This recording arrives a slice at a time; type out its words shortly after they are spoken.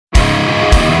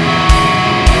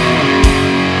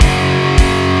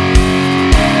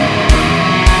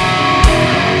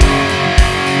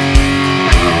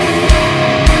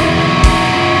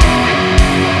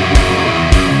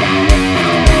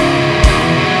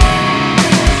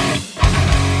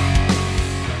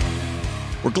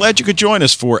glad you could join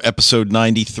us for episode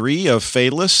 93 of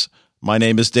Fatalist. My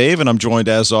name is Dave, and I'm joined,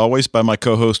 as always, by my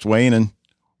co-host, Wayne. And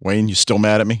Wayne, you still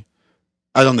mad at me?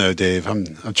 I don't know, Dave.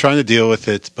 I'm trying to deal with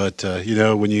it, but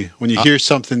when you hear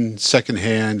something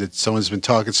secondhand that someone's been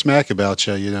talking smack about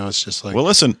you, it's just like. Well,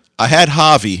 listen, I had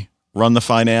Javi run the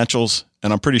financials,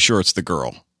 and I'm pretty sure it's the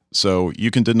girl. So you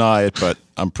can deny it, but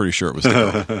I'm pretty sure it was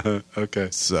the girl. Okay.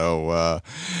 So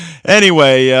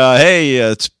anyway, hey,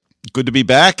 it's good to be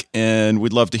back, and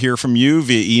we'd love to hear from you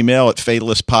via email at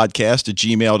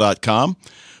fatalistpodcast@gmail.com,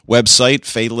 website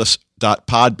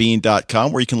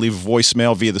fatalist.podbean.com, where you can leave a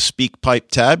voicemail via the SpeakPipe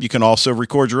tab. You can also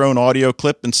record your own audio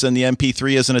clip and send the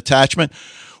MP3 as an attachment,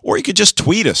 or you could just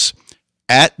tweet us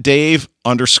at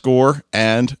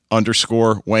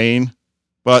Dave_and_Wayne.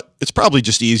 But it's probably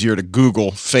just easier to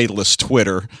Google Fatalist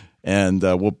Twitter, and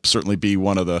we'll certainly be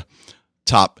one of the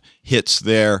top hits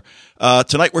there.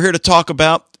 Tonight we're here to talk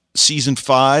about Season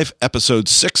 5, Episode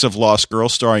 6 of Lost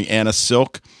Girls, starring Anna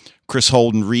Silk, Chris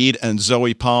Holden-Reed, and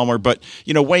Zoe Palmer. But,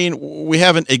 Wayne, we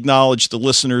haven't acknowledged the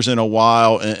listeners in a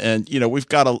while, and we've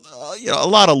got a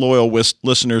lot of loyal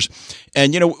listeners.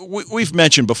 And, we've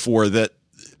mentioned before that,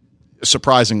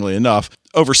 surprisingly enough,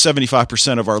 over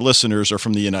 75% of our listeners are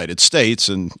from the United States,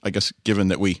 and I guess given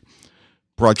that we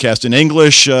broadcast in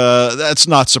English, that's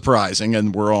not surprising,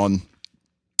 and we're on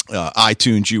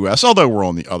iTunes US, although we're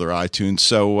on the other iTunes.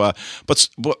 So, but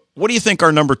what do you think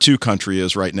our number 2 country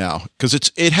is right now? Because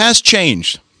it has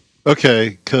changed.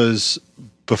 Okay, because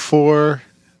before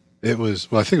it was,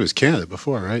 I think it was Canada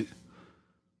before, right?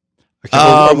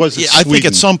 Or was it Sweden? I think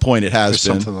at some point it has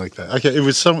been something like that. Okay, it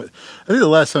was I think the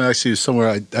last time actually was somewhere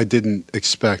I didn't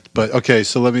expect. But okay,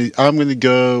 so I'm going to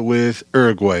go with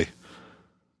Uruguay.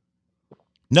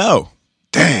 No,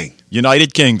 dang,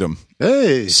 United Kingdom.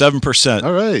 Hey, 7%.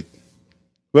 All right.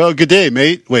 Well, good day,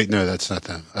 mate. Wait, no, that's not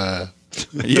them.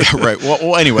 Yeah, right.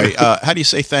 Well, anyway, how do you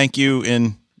say thank you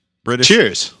in British?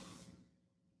 Cheers.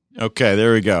 Okay,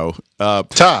 there we go.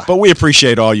 Ta. But we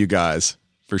appreciate all you guys.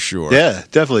 For sure. Yeah,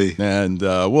 definitely. And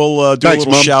we'll do a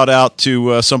little shout out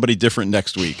to somebody different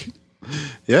next week.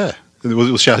 Yeah,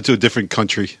 we'll shout out to a different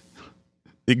country.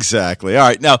 Exactly. All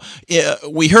right. Now,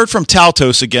 we heard from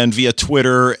Taltos again via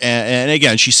Twitter. And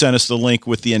again, she sent us the link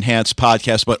with the enhanced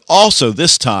podcast, but also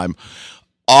this time,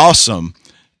 awesome.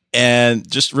 And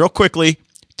just real quickly,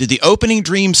 did the opening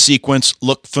dream sequence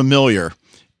look familiar?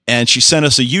 And she sent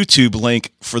us a YouTube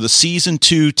link for the season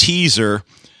 2 teaser,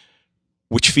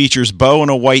 which features Bo in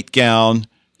a white gown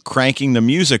cranking the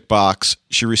music box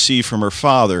she received from her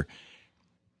father.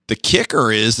 The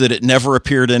kicker is that it never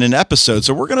appeared in an episode,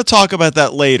 so we're going to talk about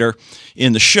that later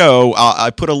in the show. I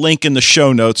put a link in the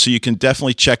show notes, so you can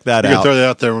definitely check that out. You're going to throw that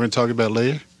out there, we're going to talk about it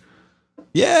later?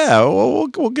 Yeah, we'll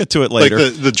get to it later.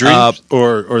 Like the dream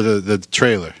or the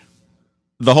trailer?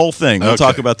 The whole thing. We'll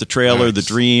talk about the trailer, the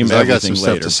dream, everything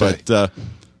later.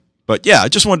 But yeah, I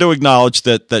just wanted to acknowledge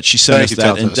that she sent us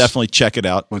that, and definitely check it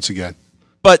out. Once again.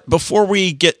 But before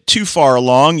we get too far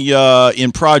along,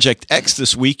 in Project X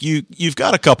this week, you've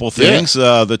got a couple things,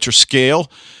 the Triskele,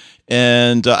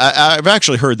 and I've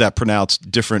actually heard that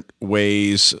pronounced different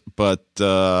ways, but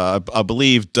I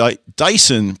believe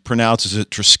Dyson pronounces it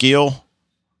Triskele.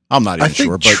 I'm not even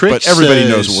sure, but everybody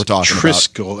knows what we're talking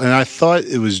Triskel, about. And I thought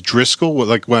it was Driscoll,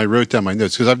 like when I wrote down my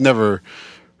notes, because I've never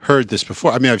heard this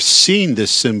before. I mean, I've seen this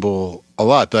symbol a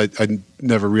lot, but I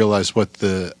never realized what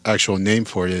the actual name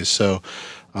for it is. So,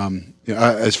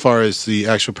 as far as the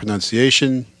actual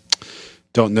pronunciation,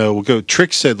 don't know. We'll go.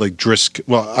 Trick said like Driscoll.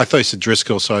 Well, I thought he said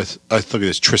Driscoll, so I thought it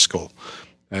was Triskel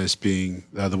as being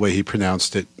the way he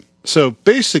pronounced it. So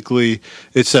basically,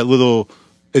 it's that little.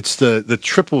 It's the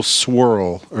triple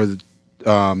swirl, or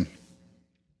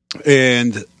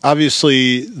and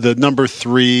obviously the number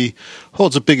 3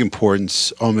 holds a big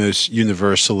importance almost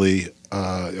universally,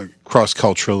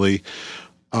 cross-culturally.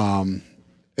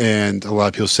 And a lot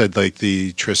of people said like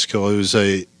the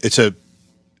Triskele, it's a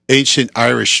ancient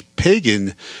Irish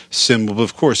pagan symbol, but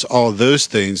of course all of those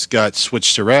things got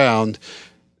switched around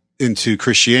into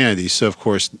Christianity. So of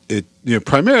course it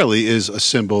primarily is a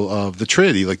symbol of the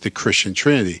Trinity, like the Christian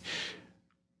Trinity.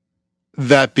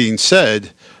 That being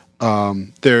said,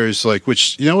 there's like,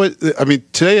 which, I mean,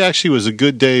 today actually was a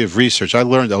good day of research. I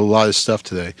learned a lot of stuff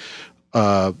today.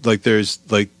 Like there's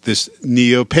like this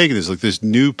neo-paganism, like this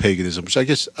new paganism, which I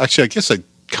guess I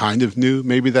kind of knew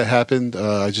maybe that happened.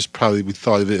 I just probably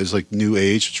thought of it as like New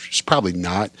Age, which is probably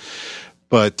not.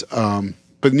 But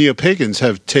neo-pagans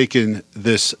have taken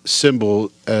this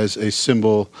symbol as a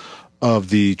symbol of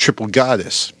the triple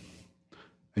goddess.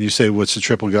 And you say, what's the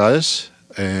triple goddess?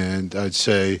 And I'd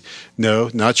say, no,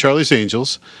 not Charlie's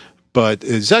Angels, but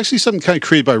it's actually something kind of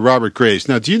created by Robert Graves.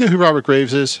 Now, do you know who Robert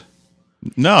Graves is?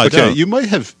 No, I don't. You might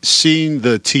have seen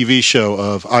the TV show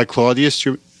of I, Claudius.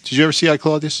 Did you ever see I,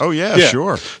 Claudius? Oh, yeah,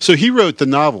 sure. So he wrote the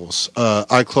novels,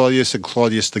 I, Claudius and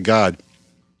Claudius the God,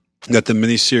 that the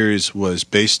miniseries was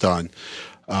based on.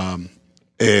 And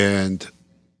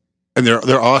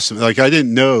they're awesome. Like, I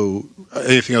didn't know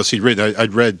anything else he'd written.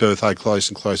 I'd read both I, Claudius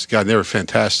and Claudius the God, and they were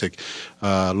fantastic.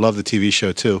 Love the TV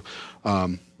show, too.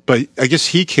 But I guess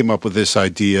he came up with this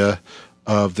idea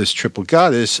of this triple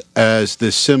goddess as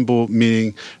this symbol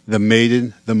meaning the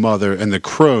maiden, the mother, and the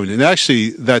crone. And actually,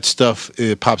 that stuff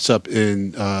it pops up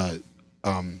in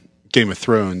Game of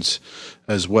Thrones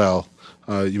as well.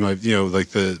 You might, like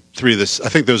the three of the. I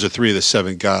think those are three of the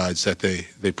seven gods that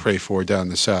they pray for down in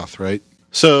the south, right?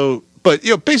 So, but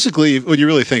basically, when you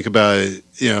really think about it,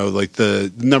 like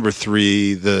the number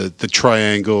three, the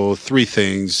triangle, three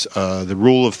things. The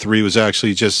rule of three was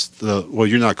actually just well,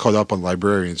 you're not caught up on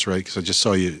librarians, right? Because I just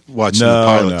saw you watching the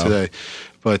pilot today.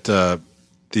 But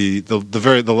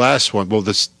the last one, well,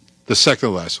 the second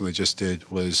to last one they just did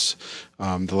was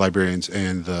the librarians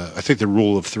and I think the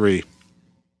rule of three.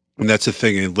 And that's a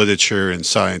thing in literature and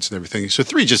science and everything. So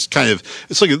three just kind of,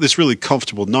 it's like this really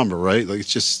comfortable number, right? Like it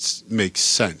just makes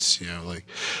sense,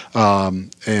 and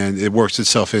it works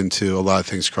itself into a lot of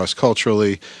things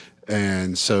cross-culturally.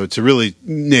 And so to really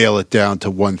nail it down to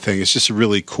one thing, it's just a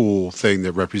really cool thing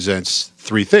that represents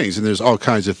three things. And there's all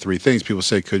kinds of three things people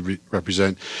say could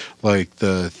represent, like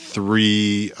the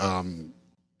three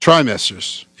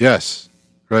trimesters. Yes,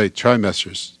 right,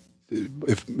 trimesters.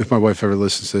 If my wife ever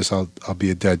listens to this, I'll be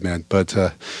a dead man. But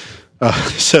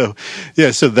so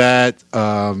that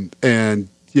and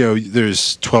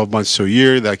there's 12 months to a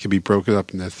year that can be broken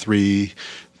up into three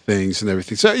things and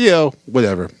everything. So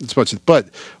whatever. It's much. But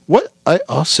what I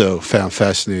also found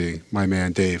fascinating, my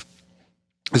man Dave,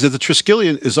 is that the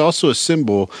Triskelion is also a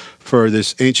symbol for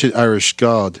this ancient Irish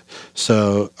god,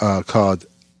 called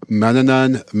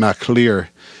Manannán mac Lir,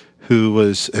 who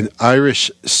was an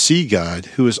Irish sea god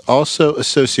who was also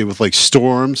associated with like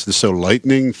storms, so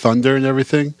lightning, thunder, and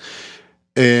everything.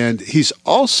 And he's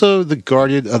also the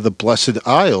guardian of the Blessed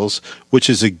Isles, which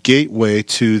is a gateway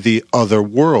to the other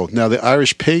world. Now, the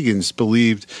Irish pagans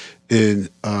believed in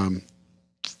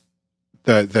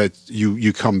that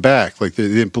you come back. Like they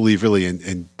didn't believe really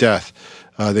in death.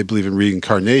 They believe in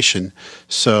reincarnation.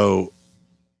 So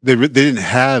they didn't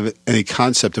have any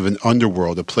concept of an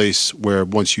underworld, a place where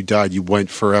once you died, you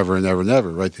went forever and ever and ever,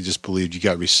 right? They just believed you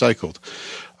got recycled.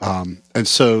 And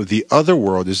so the other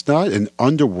world is not an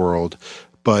underworld,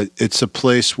 but it's a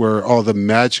place where all the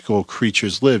magical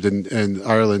creatures lived. And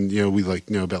Ireland, we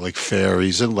know about like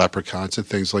fairies and leprechauns and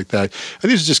things like that.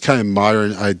 And these are just kind of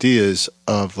modern ideas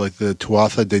of like the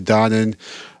Tuatha De Danann,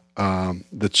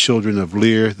 the children of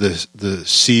Lir, the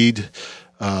seed,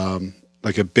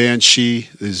 like a banshee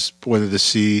is one of the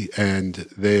sea, and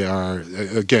they are,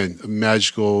 again,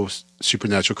 magical,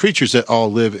 supernatural creatures that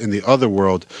all live in the other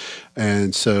world.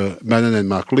 And so Manannán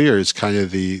mac Lir is kind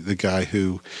of the guy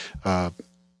who,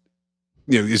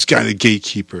 is kind of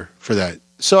gatekeeper for that.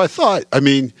 So I thought,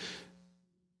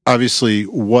 obviously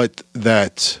what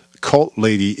that cult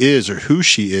lady is or who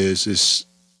she is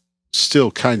still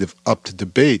kind of up to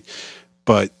debate,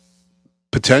 but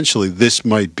potentially this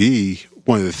might be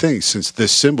one of the things, since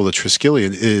this symbol, the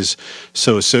Triskelion, is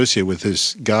so associated with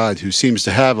this god who seems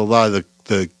to have a lot of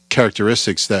the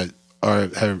characteristics that are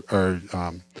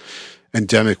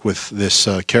endemic with this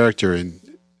character in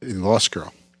Lost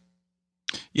Girl.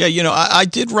 Yeah, I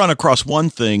did run across one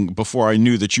thing before I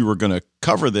knew that you were going to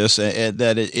cover this, and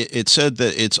that it said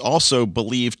that it's also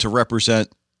believed to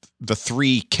represent the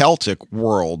three Celtic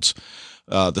worlds,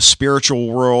 the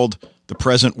spiritual world, the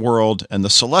present world, and the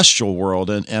celestial world.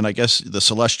 And I guess the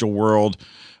celestial world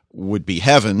would be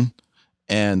heaven,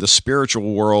 and the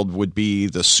spiritual world would be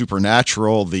the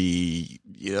supernatural, the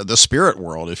spirit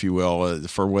world, if you will,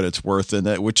 for what it's worth,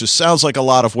 and which sounds like a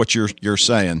lot of what you're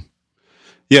saying.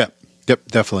 Yeah, yep,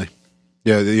 definitely.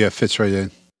 Yeah, it fits right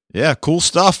in. Yeah, cool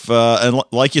stuff. And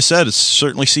like you said, it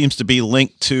certainly seems to be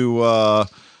linked to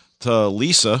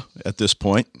Lisa at this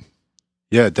point.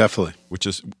 Yeah, definitely. Which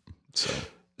is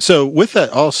So with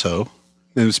that also,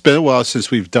 and it's been a while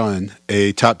since we've done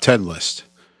a top 10 list,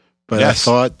 but yes.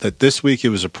 I thought that this week it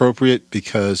was appropriate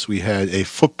because we had a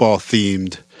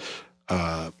football-themed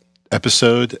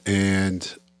episode,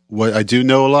 and what I do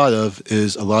know a lot of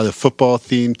is a lot of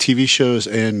football-themed TV shows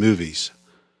and movies.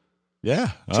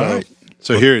 Yeah, all right.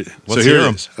 So here it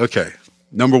is. Okay,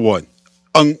 number one.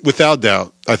 Without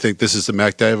doubt, I think this is the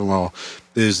Mac Davenport,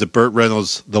 is the Burt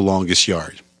Reynolds, The Longest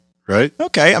Yard. right?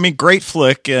 Okay, I mean, great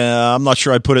flick. I'm not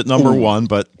sure I'd put it number one,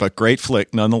 but great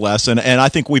flick nonetheless. And I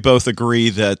think we both agree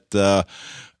that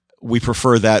we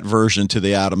prefer that version to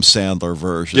the Adam Sandler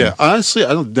version. Yeah, honestly,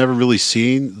 I've never really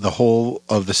seen the whole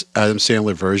of this Adam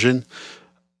Sandler version.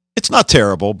 It's not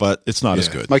terrible, but it's not as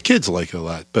good. My kids like it a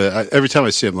lot, but every time I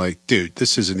see it, I'm like, dude,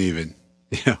 this isn't even.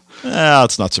 Yeah,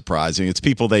 It's not surprising. It's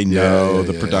people they know.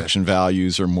 The production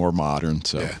values are more modern.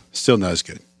 So still not as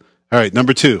good. All right,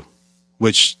 number 2,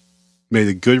 which made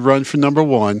a good run for number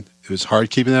 1. It was hard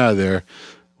keeping it out of there.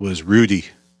 Was Rudy.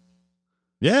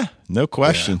 Yeah, no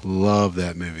question. Yeah, love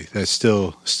that movie. I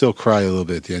still cry a little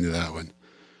bit at the end of that one.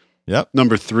 Yep.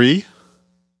 Number 3,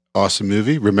 awesome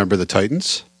movie. Remember the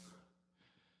Titans.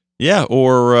 Yeah,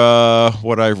 or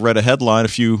what I read a headline a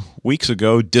few weeks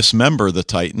ago: dismember the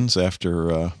Titans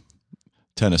after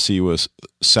Tennessee was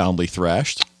soundly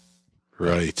thrashed.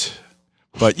 Right.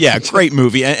 But yeah, great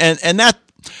movie, and that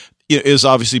is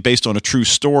obviously based on a true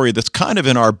story that's kind of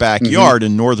in our backyard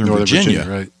in Northern Virginia.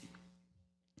 Right.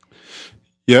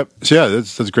 Yep. So yeah,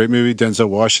 that's a great movie. Denzel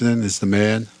Washington is the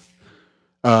man.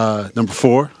 Number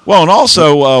 4. Well, and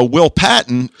also Will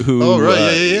Patton, who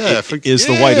is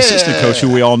the white assistant coach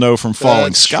who we all know from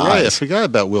Falling Skies. Right. I forgot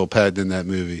about Will Patton in that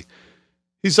movie.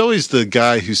 He's always the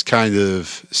guy who's kind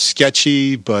of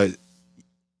sketchy, but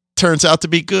turns out to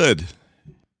be good.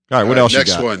 All right, what else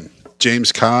next you got? Next one,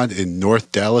 James Caan in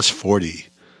North Dallas 40.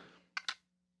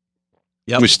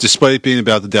 Yep. Which, despite being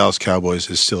about the Dallas Cowboys,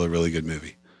 is still a really good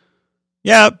movie.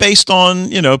 Yeah, based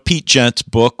on, Pete Gent's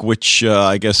book, which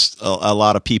I guess a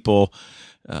lot of people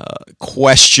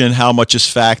question how much is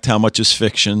fact, how much is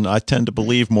fiction. I tend to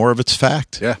believe more of it's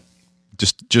fact. Yeah.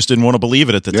 Just didn't want to believe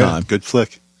it at the time. Good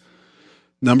flick.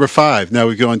 Number 5. Now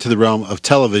we go into the realm of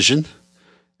television,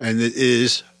 and it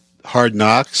is Hard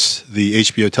Knocks, the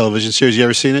HBO television series. You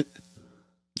ever seen it?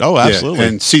 Oh, absolutely. Yeah.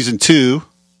 And season 2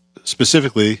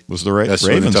 specifically was the Ravens,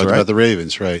 when they talked about the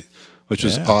Ravens, right? Which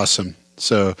was awesome.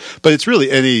 So, but it's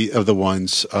really any of the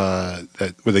ones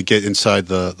that where they get inside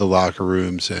the locker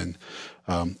rooms, and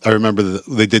I remember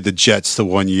they did the Jets the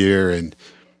one year, and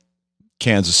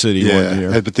Kansas City 1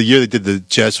 year. But the year they did the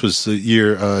Jets was the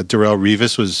year Darrelle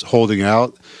Revis was holding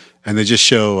out, and they just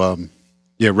show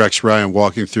Rex Ryan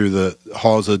walking through the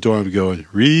halls of the dorm going,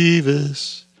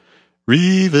 Revis.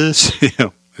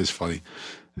 It's funny.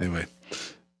 Anyway,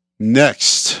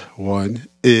 next one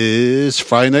is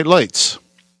Friday Night Lights.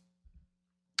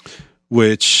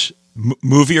 Which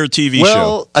movie or TV show?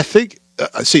 Well, I think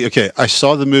I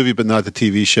saw the movie, but not the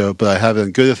TV show. But I have it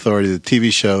on good authority. The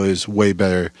TV show is way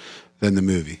better than the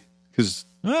movie because.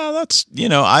 Well, that's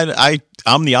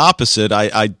I'm the opposite.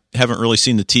 I haven't really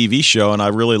seen the TV show, and I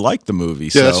really like the movie.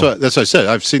 Yeah, so. that's what I said.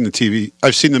 I've seen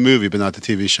the movie, but not the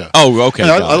TV show. Oh, okay.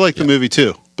 I like the movie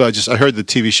too, but I heard the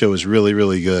TV show was really,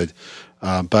 really good.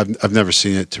 But I've never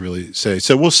seen it to really say.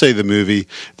 So we'll say the movie.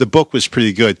 The book was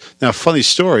pretty good. Now, funny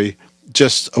story.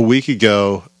 Just a week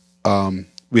ago,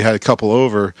 we had a couple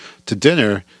over to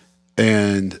dinner,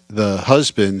 and the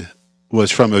husband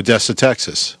was from Odessa,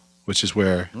 Texas, which is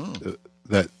where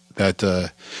but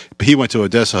he went to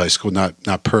Odessa High School,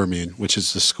 not Permian, which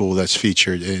is the school that's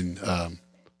featured in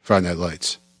Friday Night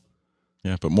Lights.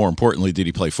 Yeah, but more importantly, did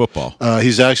he play football?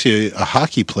 He's actually a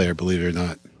hockey player, believe it or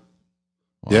not.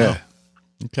 Wow. Yeah.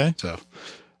 Okay. So, all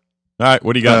right,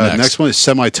 what do you got next? Next one is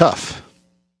Semi-Tough.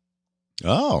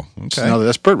 Oh, okay. So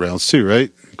that's Burt Reynolds too,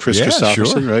 right? Chris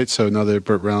Christopherson, sure. Right? So another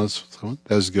Burt Reynolds one.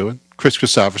 That was a good one. Chris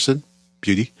Christopherson,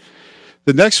 beauty.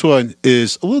 The next one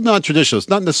is a little non-traditional. It's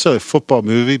not necessarily a football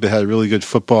movie, but had a really good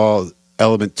football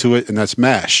element to it, and that's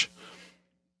MASH.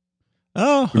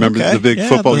 Oh, remember the big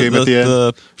football game at the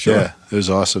end? Sure. Yeah, it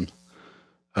was awesome.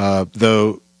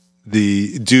 Though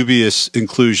the dubious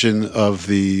inclusion of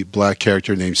the black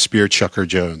character named Spear Chucker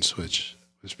Jones, which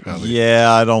was probably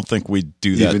I don't think we'd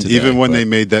do that today, even when they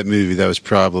made that movie, that was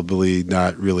probably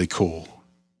not really cool.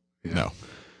 Yeah.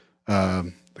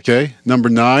 No. Okay, number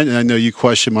 9, and I know you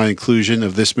question my inclusion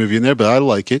of this movie in there, but I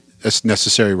like it. That's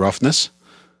Necessary Roughness.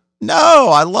 No,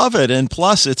 I love it, and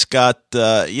plus it's got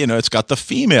it's got the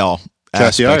female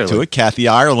aspect to it. Kathy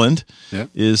Ireland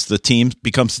becomes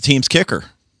the team's kicker.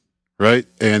 Right,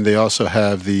 and they also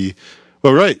have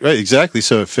right, exactly.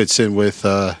 So it fits in with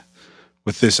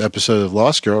this episode of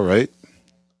Lost Girl, right?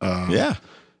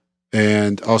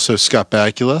 And also Scott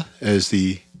Bakula as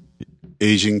the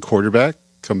aging quarterback,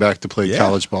 come back to play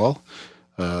college ball,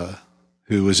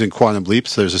 who was in Quantum Leap.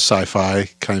 So there's a sci-fi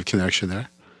kind of connection there.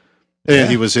 And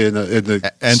he was in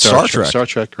Star Trek. Star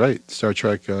Trek, right? Star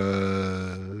Trek,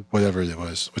 whatever it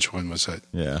was. Which one was that?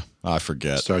 Yeah, I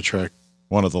forget. Star Trek,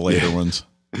 one of the later ones.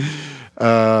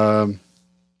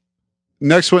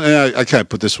 Next one, and I can't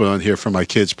put this one on here for my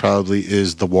kids probably,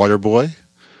 is The Water Boy.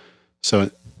 So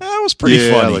That was pretty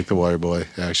funny. I like The Water Boy,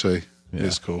 actually. Yeah.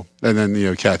 It's cool. And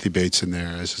then, Kathy Bates in there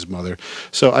as his mother.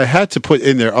 So I had to put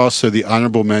in there also the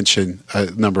honorable mention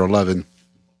at number 11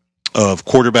 of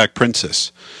Quarterback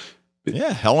Princess.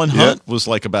 Yeah, Helen Hunt was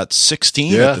like about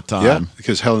 16 at the time. Yeah,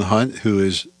 because Helen Hunt, who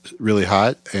is really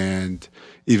hot, and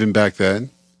even back then,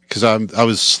 because I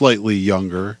was slightly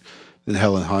younger than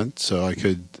Helen Hunt, so I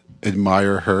could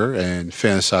admire her and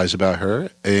fantasize about her,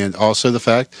 and also the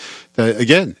fact that,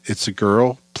 again, it's a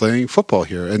girl playing football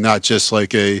here, and not just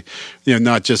like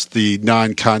not just the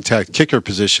non-contact kicker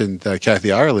position that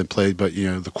Kathy Ireland played, but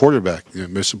the quarterback,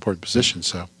 most important position.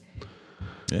 So,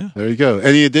 yeah, there you go.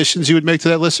 Any additions you would make to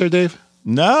that list, there, Dave?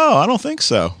 No, I don't think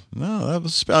so. No, that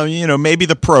was maybe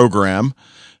the program.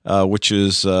 Which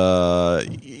is, again,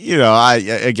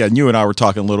 you and I were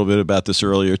talking a little bit about this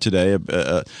earlier today,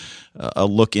 a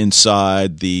look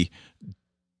inside the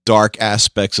dark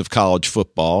aspects of college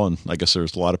football. And I guess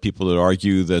there's a lot of people that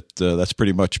argue that that's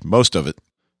pretty much most of it.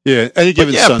 Yeah, any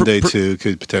given Sunday, too,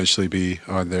 could potentially be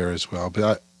on there as well.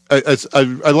 But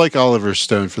I like Oliver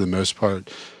Stone for the most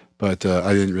part, but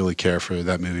I didn't really care for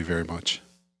that movie very much.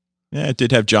 Yeah, it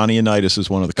did have Johnny Unitas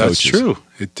as one of the coaches. That's true.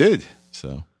 It did.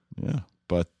 So, yeah.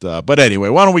 But anyway,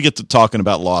 why don't we get to talking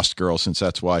about Lost Girl, since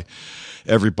that's why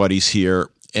everybody's here.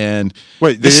 And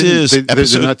wait,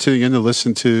 they're not tuning in to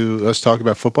listen to us talk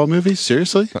about football movies?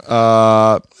 Seriously?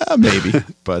 Maybe.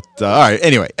 But all right.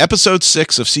 Anyway, episode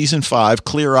 6 of season 5,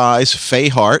 Clear Eyes, Faye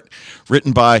Hart,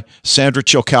 written by Sandra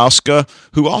Chilkowska,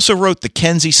 who also wrote The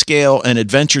Kenzie Scale and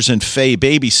Adventures in Faye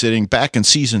Babysitting back in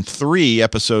season 3,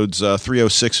 episodes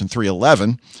 306 and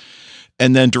 311.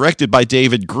 And then directed by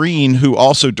David Green, who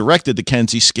also directed The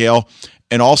Kenzie Scale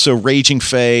and also Raging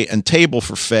Faye and Table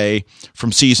for Faye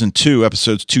from season 2,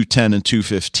 episodes 210 and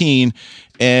 215.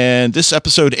 And this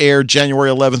episode aired January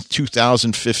 11th,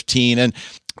 2015. And,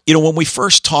 when we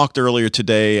first talked earlier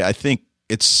today, I think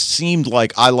it seemed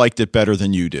like I liked it better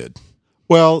than you did.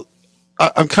 Well,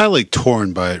 I'm kind of like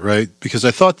torn by it, right? Because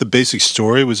I thought the basic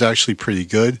story was actually pretty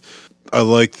good. I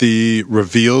like the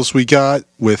reveals we got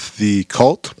with the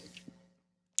cult.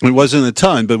 It wasn't a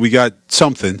ton, but we got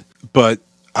something. But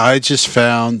I just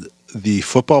found the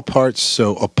football parts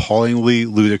so appallingly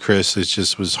ludicrous. It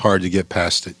just was hard to get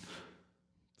past it.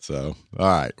 So, all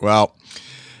right. Well,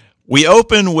 we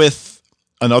open with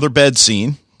another bed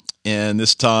scene. And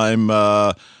this time,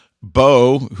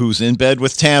 Bo, who's in bed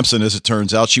with Tamsin, as it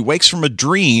turns out, she wakes from a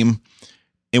dream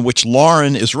in which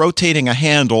Lauren is rotating a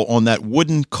handle on that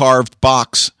wooden carved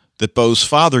box that Bo's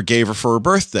father gave her for her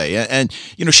birthday. And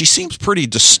she seems pretty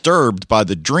disturbed by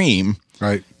the dream.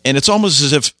 Right. And it's almost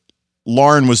as if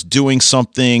Lauren was doing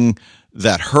something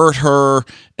that hurt her.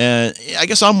 And I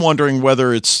guess I'm wondering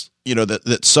whether it's,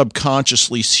 that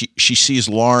subconsciously she sees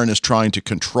Lauren as trying to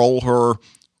control her,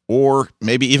 or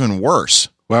maybe even worse.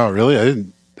 Wow, really? I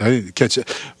didn't catch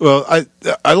it. Well,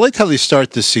 I like how they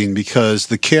start this scene, because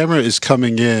the camera is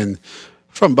coming in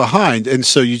from behind, and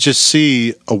so you just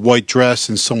see a white dress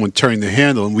and someone turning the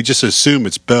handle, and we just assume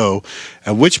it's Bo,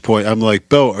 at which point I'm like,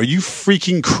 Bo, are you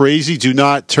freaking crazy? Do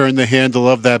not turn the handle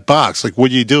of that box. Like, what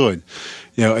are you doing?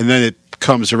 And then it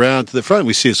comes around to the front,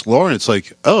 we see it's Lauren, it's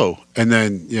like, oh, and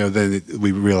then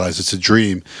we realize it's a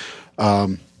dream.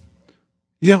 I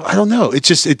don't know,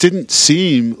 it didn't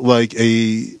seem like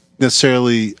a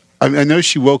necessarily, I know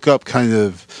she woke up kind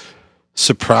of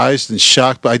surprised and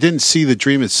shocked, but I didn't see the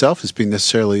dream itself as being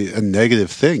necessarily a negative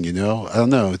thing. I don't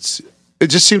know. It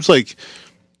just seems like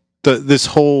this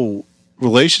whole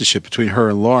relationship between her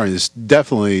and Lauren is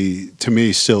definitely, to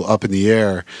me, still up in the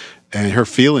air, and her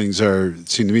feelings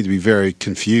seem to me to be very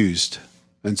confused.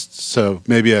 And so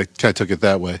maybe I kind of took it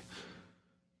that way.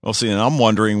 Well, see, and I'm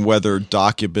wondering whether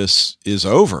Docubus is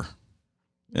over,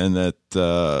 and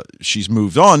that she's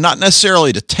moved on, not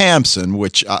necessarily to Tamsin,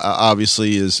 which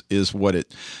obviously is what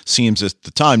it seems at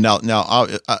the time. Now,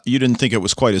 you didn't think it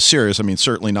was quite as serious. I mean,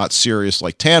 certainly not serious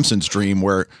like Tamsin's dream,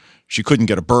 where she couldn't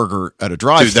get a burger at a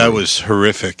drive-thru. Dude, that was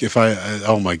horrific.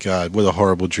 Oh my God, what a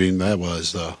horrible dream that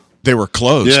was, though. They were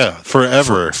closed. Yeah,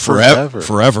 forever.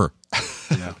 Forever.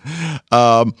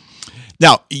 Yeah.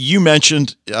 Now, you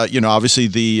mentioned, obviously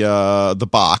the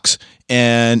box,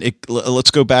 and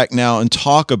let's go back now and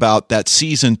talk about that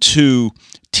season 2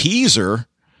 teaser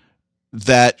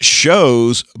that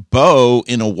shows Bo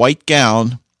in a white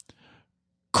gown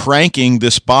cranking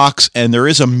this box, and there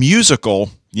is a musical,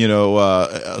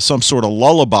 some sort of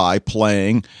lullaby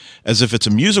playing as if it's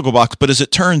a musical box. But as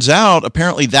it turns out,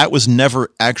 apparently that was never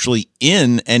actually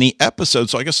in any episode.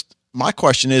 So I guess my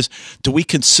question is, do we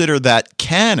consider that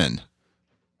canon?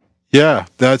 Yeah,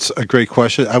 that's a great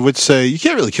question. I would say you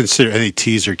can't really consider any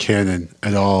teaser canon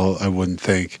at all, I wouldn't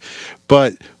think.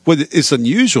 But what is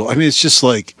unusual, I mean, it's just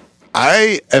like,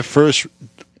 I at first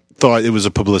thought it was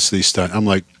a publicity stunt. I'm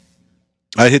like,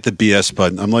 I hit the BS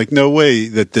button. I'm like, no way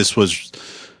that this was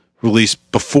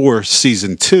released before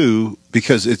season 2,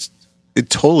 because it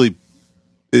totally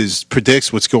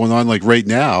predicts what's going on like right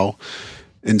now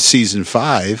in season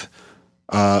 5.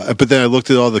 But then I looked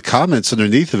at all the comments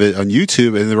underneath of it on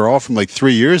YouTube, and they were all from like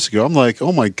 3 years ago. I'm like,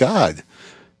 oh my God,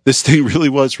 this thing really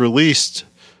was released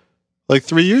like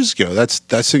 3 years ago.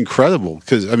 That's incredible,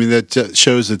 because I mean that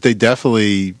shows that they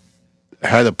definitely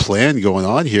had a plan going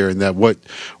on here, and that what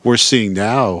we're seeing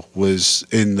now was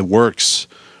in the works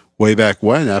way back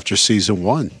when, after season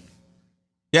 1.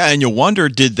 Yeah, and you wonder,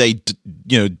 did they,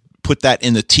 put that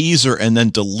in the teaser and then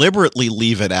deliberately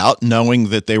leave it out, knowing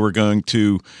that they were going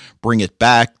to bring it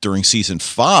back during season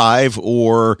 5,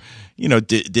 or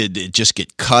did it just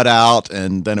get cut out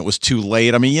and then it was too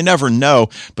late? I mean, you never know,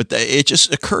 but it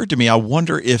just occurred to me, I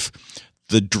wonder if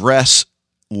the dress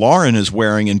Lauren is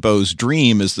wearing in Beau's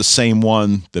dream is the same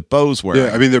one that Beau's wearing.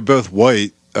 Yeah, I mean, they're both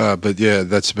white, but yeah,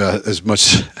 that's about as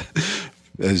much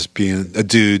as being a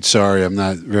dude. Sorry, I'm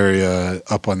not very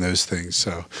up on those things,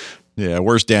 so... Yeah,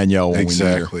 where's Danielle when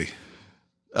exactly. we need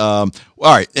her? All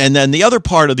right, and then the other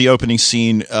part of the opening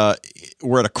scene,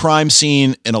 we're at a crime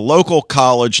scene in a local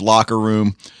college locker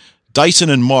room. Dyson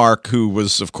and Mark, who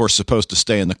was, of course, supposed to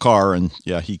stay in the car, and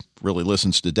yeah, he really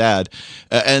listens to Dad,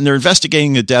 and they're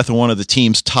investigating the death of one of the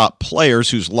team's top players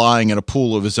who's lying in a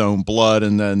pool of his own blood,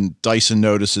 and then Dyson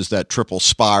notices that triple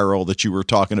spiral that you were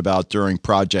talking about during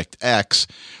Project X,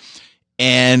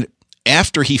 and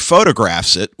after he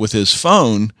photographs it with his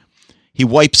phone, he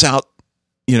wipes out,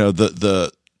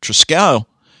 the Triskel,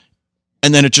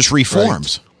 and then it just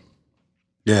reforms. Right.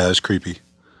 Yeah, that's creepy.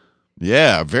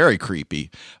 Yeah, very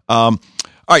creepy. All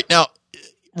right, now,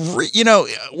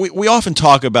 we often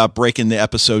talk about breaking the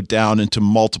episode down into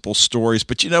multiple stories,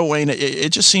 but Wayne,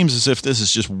 it just seems as if this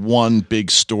is just one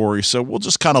big story, so we'll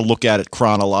just kind of look at it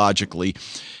chronologically.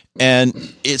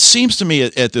 And it seems to me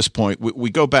at this point, we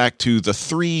go back to the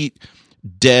 3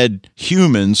 dead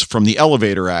humans from the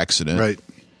elevator accident. Right.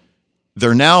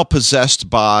 They're now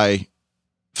possessed by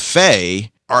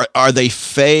Fae. Are they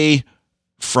Fae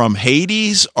from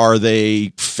Hades? Are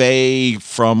they Fae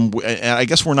from? And I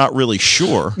guess we're not really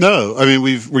sure. No, I mean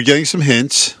we're getting some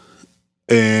hints,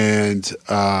 and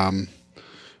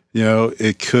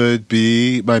it could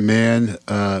be my man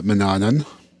Mananan.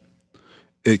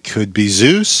 It could be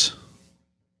Zeus,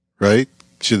 right?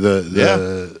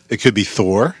 It could be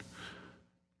Thor.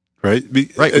 Right.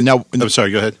 Right. Now, I'm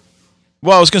sorry. Go ahead.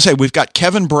 Well, I was going to say, we've got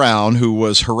Kevin Brown, who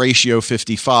was Horatio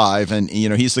 55, and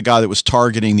he's the guy that was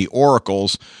targeting the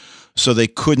oracles, so they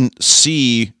couldn't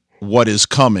see what is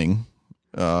coming,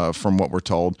 from what we're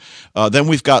told. Then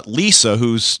we've got Lisa,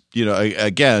 who's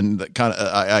again kind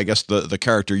of I guess the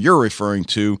character you're referring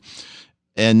to,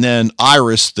 and then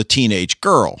Iris, the teenage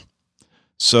girl.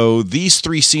 So these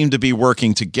 3 seem to be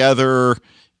working together.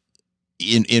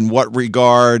 In what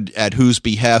regard, at whose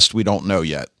behest, we don't know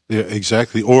yet. Yeah,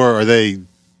 exactly. Or are they,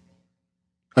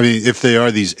 I mean, if they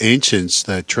are these ancients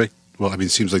that Trick, well, I mean,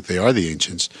 it seems like they are the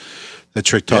ancients that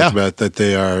Trick talked about, that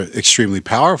they are extremely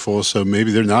powerful, so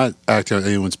maybe they're not acting on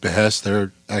anyone's behest,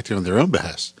 they're acting on their own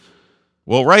behest.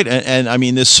 Well, right, and I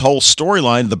mean, this whole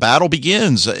storyline, the battle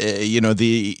begins,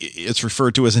 it's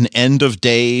referred to as an end of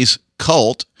days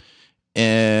cult,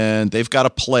 and they've got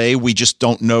a play, we just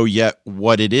don't know yet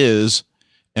what it is,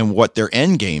 and what their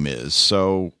end game is.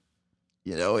 So,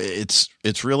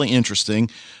 it's really interesting.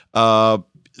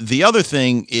 The other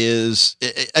thing is,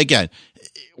 again,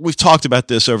 we've talked about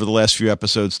this over the last few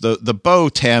episodes. The Beau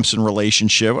Tamsin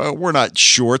relationship, we're not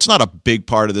sure. It's not a big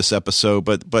part of this episode,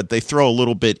 but they throw a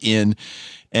little bit in,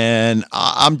 and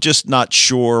I'm just not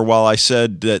sure. While I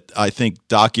said that I think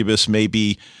Docubus may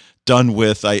be done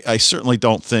with, I certainly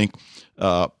don't think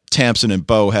Tamsin and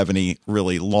Beau have any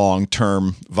really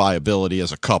long-term viability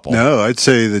as a couple. No, I'd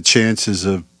say the chances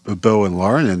of Beau and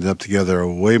Lauren ending up together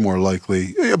are way more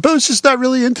likely. Beau's just not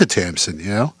really into Tamsin,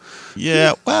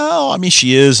 Yeah, well, I mean,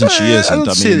 she is and she isn't. I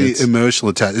don't see any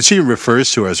emotional attachment. She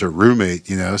refers to her as her roommate,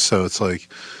 so it's like,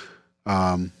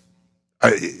 I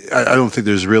don't think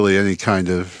there's really any kind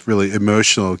of really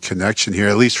emotional connection here,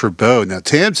 at least for Beau. Now,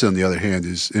 Tamsin, on the other hand,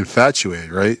 is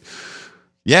infatuated, right?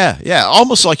 Yeah,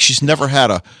 almost like she's never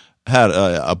had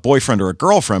a boyfriend or a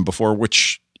girlfriend before,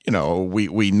 which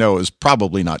we know is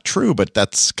probably not true, but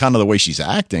that's kind of the way she's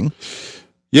acting.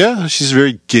 Yeah, she's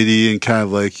very giddy and kind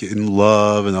of like in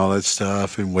love and all that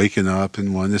stuff, and waking up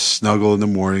and wanting to snuggle in the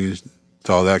morning and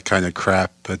all that kind of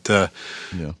crap. But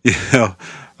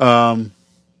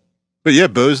But yeah,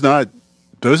 Bo's not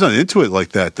into it like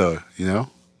that though, you know.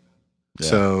 Yeah,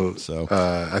 So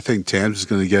I think Tams is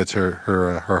going to get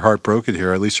her heart broken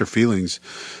here, at least her feelings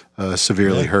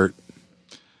severely hurt.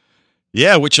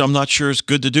 Yeah, which I'm not sure is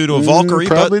good to do to a Valkyrie,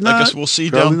 probably but not. I guess we'll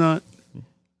see. Probably not.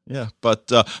 Yeah,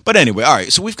 but anyway, all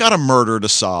right. So we've got a murder to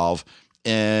solve,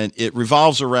 and it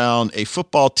revolves around a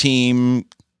football team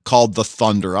called the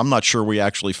Thunder. I'm not sure we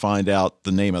actually find out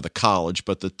the name of the college,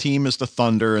 but the team is the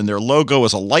Thunder, and their logo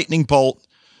is a lightning bolt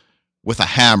with a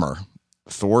hammer.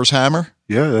 Thor's hammer?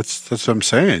 Yeah, that's what I'm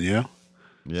saying, yeah.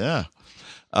 Yeah.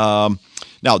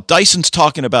 Now, Dyson's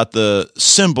talking about the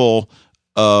symbol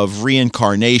of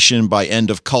reincarnation by end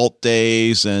of cult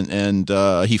days, and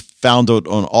he found it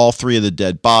on all three of the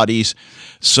dead bodies.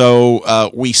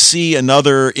 So we see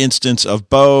another instance of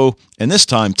Bo, and this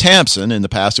time Tamsin. In the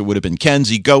past, it would have been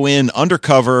Kenzie, go in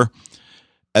undercover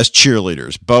as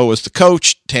cheerleaders. Bo as the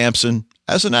coach, Tamsin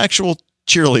as an actual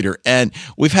cheerleader. And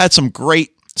we've had some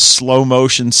great slow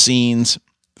motion scenes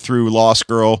through Lost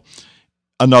Girl.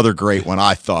 Another great one,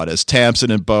 I thought, as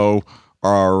Tamsin and Bo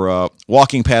are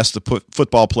walking past the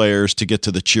football players to get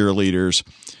to the cheerleaders.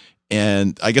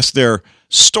 And I guess their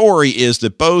story is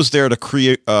that Bo's there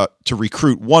to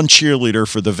recruit one cheerleader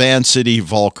for the Van City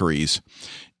Valkyries.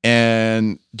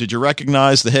 And did you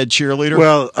recognize the head cheerleader?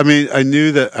 Well, I mean, I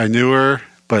knew her,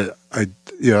 but I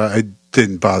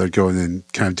didn't bother going and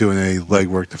kind of doing any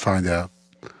legwork to find out.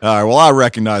 All right, well, I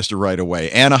recognized her right away.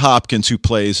 Anna Hopkins, who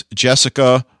plays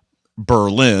Jessica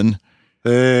Berlin.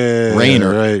 Hey,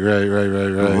 Raynor. Right.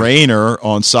 Raynor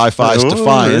on Sci-Fi's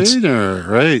Defiance. Raynor,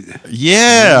 right.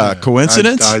 Yeah,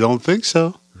 coincidence? I don't think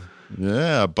so.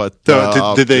 Yeah, but...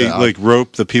 So, did they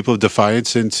rope the people of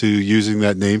Defiance into using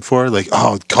that name for her? Like,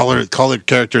 oh, call her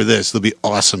character this. It'll be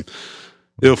awesome.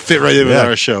 It'll fit right in with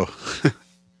our show.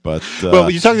 But well,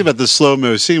 you're talking about the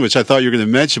slow-mo scene, which I thought you were going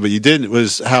to mention, but you didn't,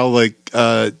 was how,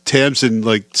 Tamsin,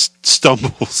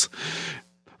 stumbles.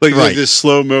 Like this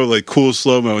slow-mo, cool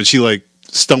slow-mo, and she,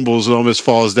 stumbles and almost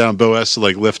falls down. Bo has to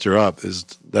lift her up.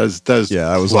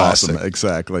 That was awesome.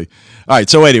 Exactly. All right.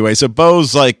 So anyway,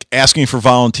 Bo's asking for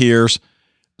volunteers.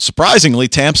 Surprisingly,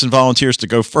 Tamsin volunteers to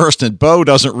go first, and Bo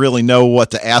doesn't really know what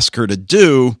to ask her to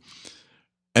do.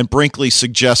 And Brinkley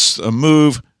suggests a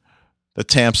move that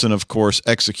Tamsin, of course,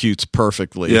 executes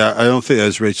perfectly. Yeah, I don't think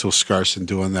that's Rachel Skarsten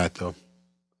doing that though.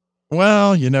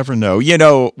 Well, you never know.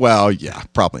 Well, yeah,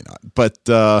 probably not. But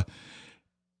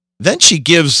then she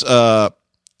gives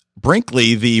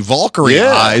Brinkley the Valkyrie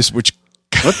eyes, which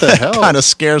what the hell kind of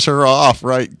scares her off,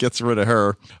 right? Gets rid of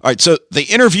her. All right, so they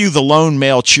interview the lone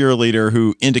male cheerleader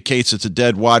who indicates it's a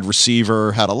dead wide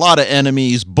receiver, had a lot of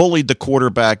enemies, bullied the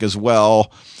quarterback as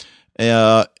well.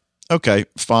 Okay,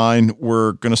 fine.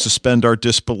 We're going to suspend our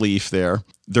disbelief there.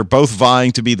 They're both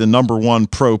vying to be the number one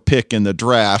pro pick in the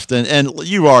draft. And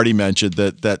you already mentioned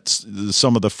that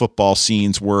some of the football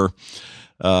scenes were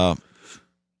a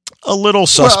little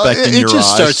suspect in your eyes. It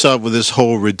just starts off with this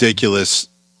whole ridiculous,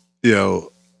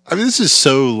 this is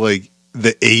so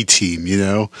the A-team,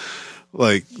 this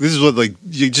is what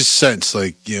you just sense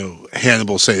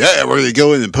Hannibal saying, hey, we're going to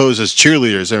go in and pose as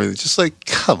cheerleaders. Everything. Just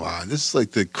come on. This is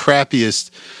the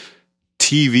crappiest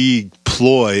TV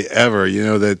ploy ever,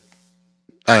 that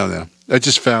I don't know. I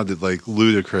just found it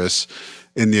ludicrous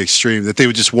in the extreme that they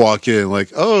would just walk in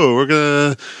oh, we're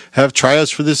going to have tryouts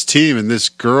for this team and this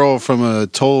girl from a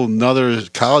total another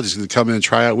college is going to come in and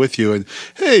try out with you. And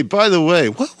hey, by the way,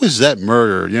 what was that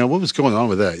murder? What was going on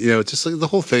with that? It's just the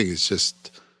whole thing is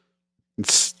just,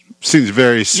 it seems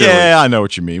very silly. Yeah, I know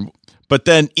what you mean. But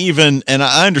then and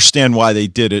I understand why they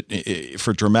did it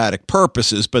for dramatic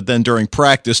purposes, but then during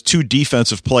practice, two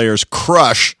defensive players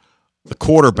crush the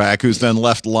quarterback, who's then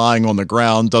left lying on the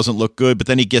ground, doesn't look good, but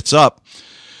then he gets up.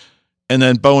 And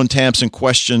then Bo and Tamsin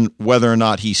question whether or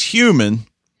not he's human.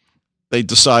 They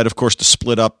decide, of course, to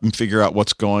split up and figure out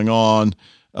what's going on.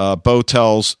 Bo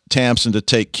tells Tamsin to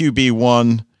take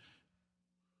QB1,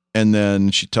 and then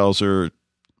she tells her,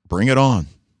 bring it on.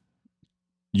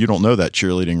 You don't know that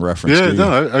cheerleading reference, do you?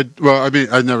 No.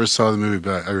 I never saw the movie,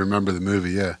 but I remember the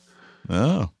movie, yeah.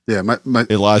 Oh. Yeah, my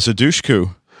Eliza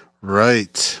Dushku.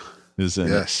 Right. Is in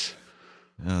yes.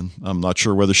 It. And I'm not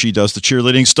sure whether she does the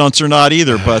cheerleading stunts or not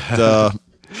either, but...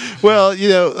 well,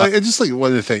 just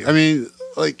one other thing.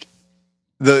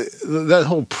 That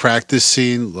whole practice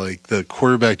scene, the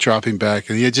quarterback dropping back,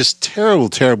 and he had just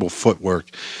terrible footwork.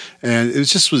 And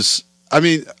it was... I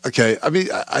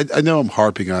know I'm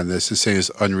harping on this and saying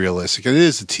it's unrealistic, and it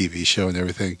is a TV show and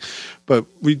everything, but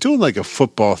when you're doing a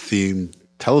football-themed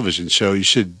television show, you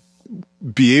should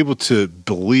be able to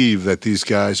believe that these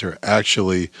guys are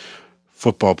actually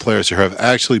football players who have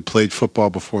actually played football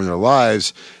before in their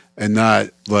lives, and not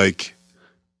like,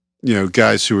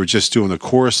 guys who were just doing a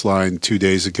chorus line 2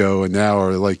 days ago and now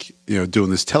are like, doing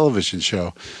this television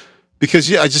show.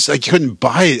 Because I couldn't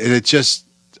buy it, and I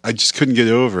just couldn't get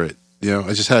over it.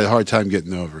 I just had a hard time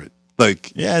getting over it.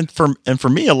 And for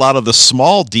me, a lot of the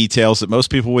small details that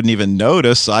most people wouldn't even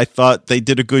notice, I thought they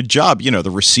did a good job. The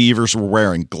receivers were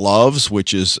wearing gloves,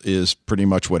 which is pretty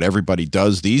much what everybody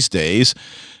does these days.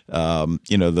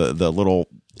 The little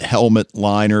helmet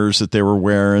liners that they were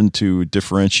wearing to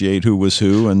differentiate who was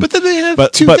who. But then they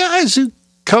have two guys who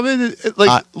come in and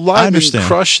line and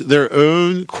crush their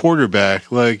own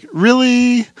quarterback. Like,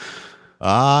 really?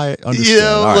 I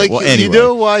understand. Anyway. You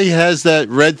know why he has that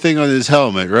red thing on his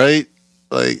helmet, right?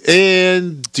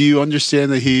 And do you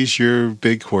understand that he's your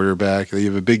big quarterback? That you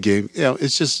have a big game.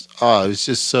 It's just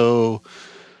so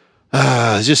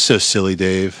silly,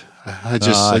 Dave. I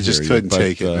just couldn't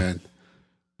take it, man.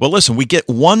 Well, listen, we get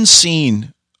one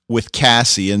scene with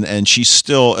Cassie, and she's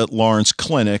still at Lauren's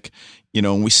clinic.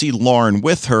 And we see Lauren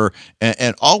with her,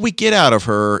 and all we get out of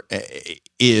her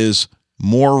is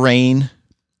more rain,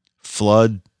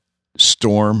 flood,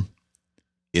 storm.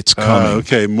 It's coming.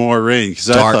 Okay, more rain. Because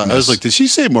I was like, did she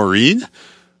say Maureen?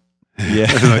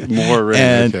 Yeah, more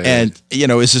rain. And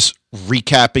is this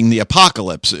recapping the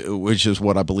apocalypse, which is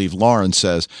what I believe Lauren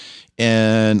says.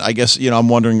 And I guess, I'm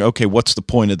wondering, okay, what's the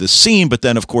point of this scene? But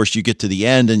then, of course, you get to the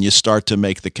end and you start to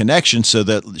make the connection so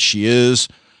that she is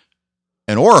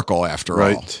an oracle after all.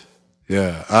 Right.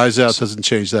 Yeah. Eyes out doesn't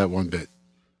change that one bit.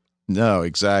 No,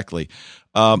 exactly.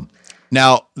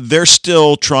 Now, they're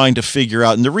still trying to figure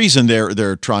out, and the reason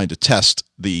they're trying to test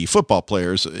the football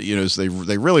players, is they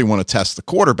really want to test the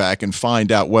quarterback and find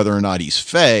out whether or not he's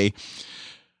Fey.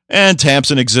 And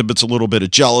Tamsin exhibits a little bit of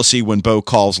jealousy when Bo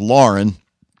calls Lauren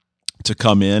to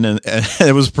come in, and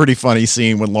it was a pretty funny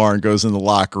scene when Lauren goes in the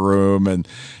locker room and,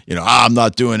 I'm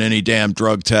not doing any damn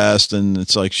drug test, and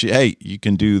it's like, hey, you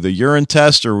can do the urine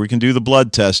test or we can do the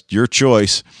blood test, your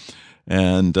choice.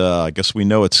 And I guess we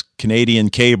know it's Canadian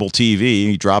cable TV.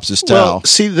 He drops his towel. Well,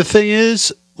 see, the thing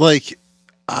is,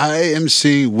 I am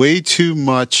seeing way too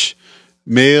much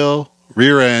male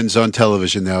rear ends on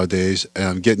television nowadays, and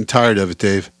I'm getting tired of it,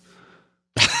 Dave.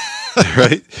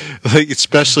 Right?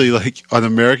 Especially on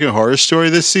American Horror Story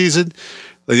this season.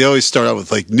 They always start out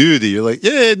with nudity. You're like,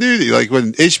 yeah, nudity.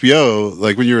 When HBO,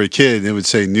 when you were a kid, and it would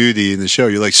say nudity in the show,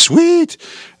 you're like, sweet.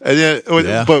 And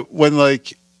then, but when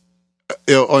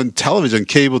on television,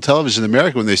 cable television in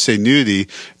America, when they say nudity,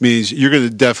 means you're going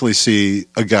to definitely see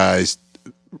a guy's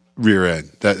rear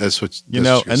end. That's what and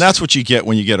that's what you get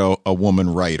when you get a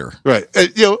woman writer, right?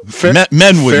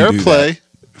 Men wouldn't do play, that.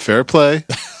 Fair play.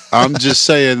 I'm just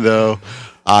saying though,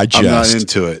 I'm not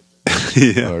into it.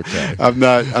 Yeah. Okay, I'm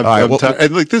not. I'm tired.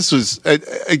 And this was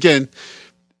again,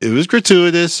 it was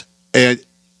gratuitous, and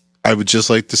I would just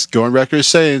like to go on record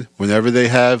saying whenever they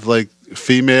have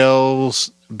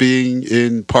females being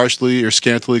in partially or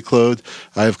scantily clothed,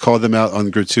 I have called them out on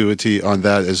gratuity on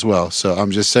that as well. So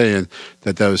I'm just saying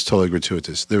that was totally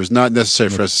gratuitous. There was not necessary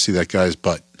for us to see that guy's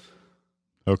butt.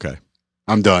 Okay.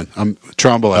 I'm done. I'm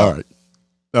Tromble out. All right.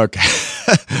 Okay.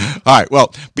 All right.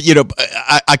 Well, but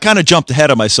I kind of jumped ahead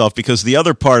of myself because the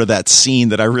other part of that scene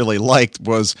that I really liked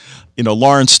was,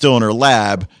 Lauren's still in her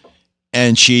lab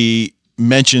and she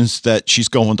mentions that she's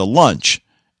going to lunch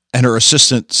and her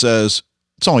assistant says,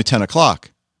 it's only 10 o'clock.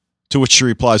 To which she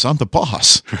replies, I'm the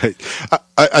boss. Right.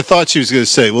 I thought she was going to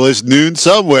say, well, it's noon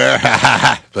somewhere.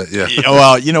 But yeah.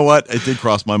 Well, you know what? It did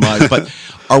cross my mind. But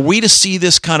are we to see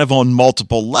this kind of on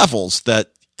multiple levels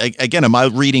that, again, am I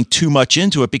reading too much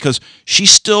into it? Because she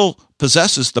still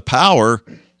possesses the power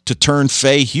to turn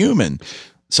Faye human.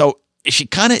 So she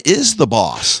kind of is the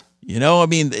boss.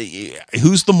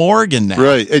 Who's the Morgan now?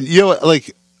 Right. And,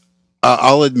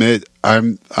 I'll admit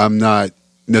I'm not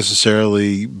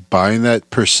necessarily buying that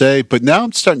per se, but now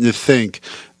I'm starting to think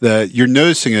that you're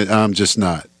noticing it. I'm just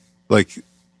not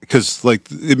because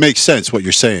it makes sense what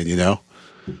you're saying,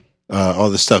 all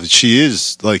the stuff she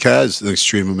is has an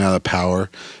extreme amount of power.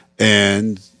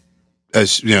 And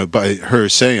as by her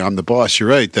saying, I'm the boss, you're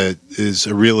right. That is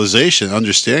a realization,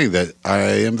 understanding that I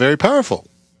am very powerful.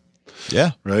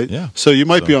 Yeah. Right. Yeah. So you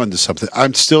might be onto something.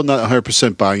 I'm still not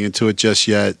 100% buying into it just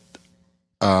yet.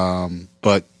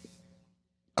 But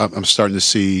I'm starting to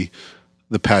see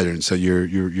the patterns that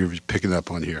you're picking up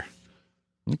on here.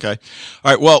 Okay.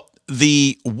 All right. Well,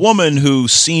 the woman who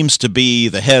seems to be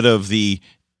the head of the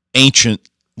ancient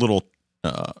little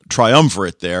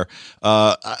triumvirate there,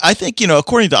 I think,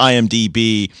 according to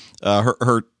IMDb,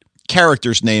 her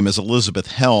character's name is Elizabeth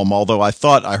Helm, although I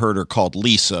thought I heard her called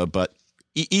Lisa, but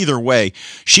either way,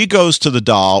 she goes to the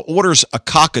doll, orders a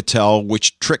cocktail,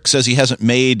 which Trick says he hasn't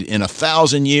made in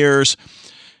 1,000 years.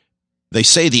 They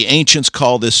say the ancients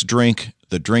call this drink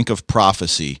the drink of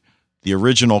prophecy, the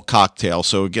original cocktail.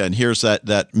 So again, here's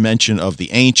that mention of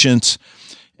the ancients.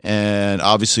 And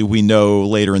obviously we know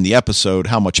later in the episode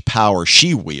how much power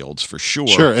she wields, for sure.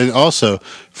 Sure, and also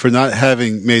for not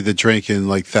having made the drink in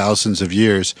like thousands of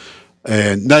years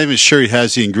and not even sure he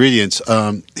has the ingredients.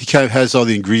 He kind of has all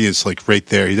the ingredients like right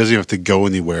there. He doesn't even have to go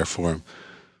anywhere for them.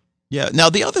 Yeah. Now,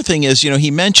 the other thing is,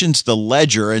 he mentions the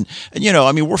ledger and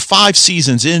we're 5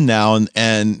 seasons in now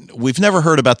and we've never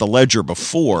heard about the ledger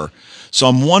before. So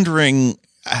I'm wondering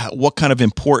what kind of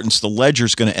importance the ledger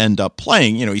is going to end up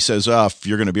playing. He says, if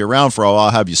you're going to be around for a while,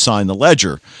 I'll have you sign the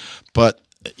ledger. But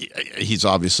he's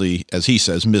obviously, as he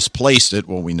says, misplaced it.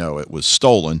 Well, we know it was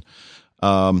stolen.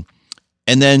 And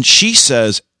then she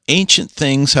says, ancient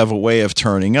things have a way of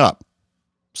turning up.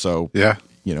 So, yeah.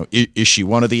 Is she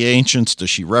one of the ancients?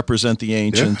 Does she represent the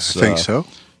ancients? Yeah, I think so.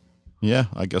 Yeah,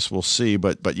 I guess we'll see.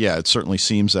 But yeah, it certainly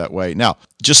seems that way. Now,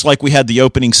 just like we had the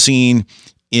opening scene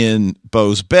in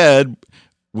Beau's bed,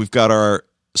 we've got our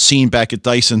scene back at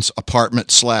Dyson's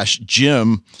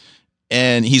apartment/gym,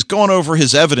 and he's going over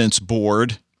his evidence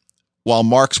board while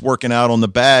Mark's working out on the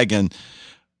bag. And,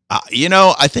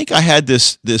 I think I had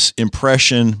this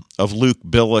impression of Luke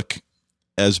Billick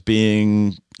as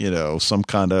being, some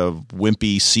kind of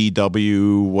wimpy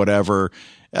CW, whatever.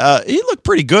 He looked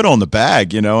pretty good on the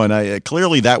bag, and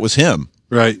clearly that was him.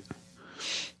 Right.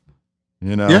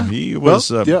 Yeah. He was.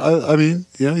 He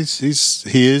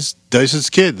is Dyson's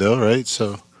kid, though, right?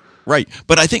 So. Right.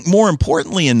 But I think more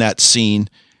importantly in that scene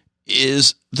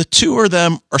is the two of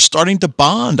them are starting to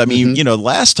bond. I mean,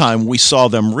 last time we saw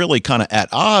them really kind of at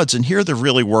odds, and here they're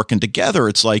really working together.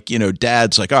 It's like,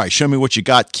 Dad's like, all right, show me what you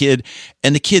got, kid.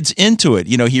 And the kid's into it.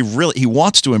 He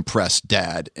wants to impress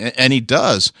Dad, and he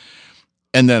does.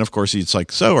 And then, of course, he's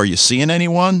like, so are you seeing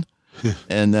anyone?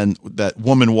 And then that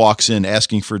woman walks in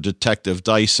asking for Detective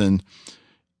Dyson.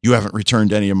 You haven't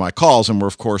returned any of my calls. And we're,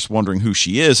 of course, wondering who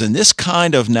she is. And this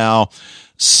kind of now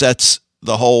sets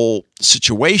the whole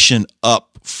situation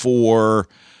up for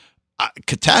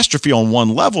catastrophe on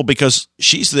one level, because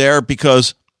she's there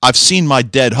because I've seen my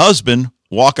dead husband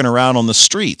walking around on the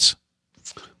streets.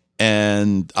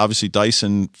 And obviously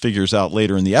Dyson figures out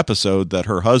later in the episode that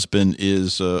her husband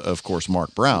is, of course,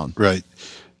 Mark Brown. Right.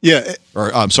 Yeah.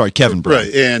 Or I'm sorry, Kevin Brown.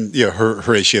 Right. And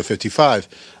Horatio 55.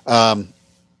 And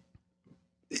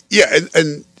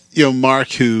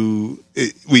Mark, who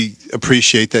we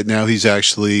appreciate that now he's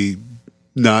actually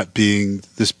not being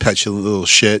this petulant little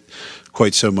shit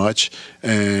quite so much,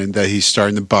 and that he's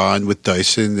starting to bond with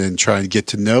Dyson and trying to get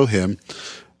to know him.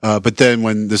 But then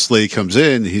when this lady comes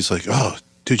in, he's like, oh,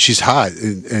 dude, she's hot.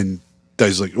 And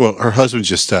Dyson's like, well, her husband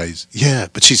just dies. Yeah,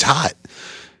 but she's hot.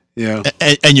 And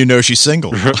she's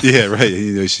single. Yeah,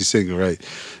 right. She's single, right.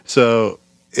 So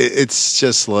it's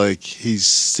just like he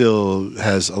still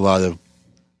has a lot of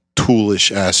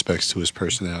toolish aspects to his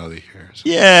personality here. So.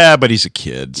 Yeah, but he's a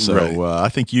kid, so right. I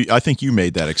think you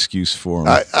made that excuse for him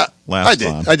last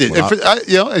time. I did.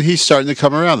 And he's starting to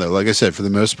come around, though. Like I said, for the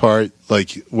most part,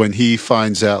 like when he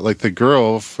finds out, like the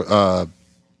girl,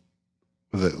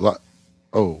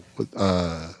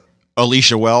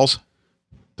 Alicia Wells,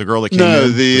 the girl that came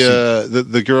in.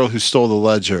 The girl who stole the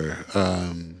ledger.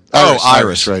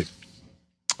 Iris, right?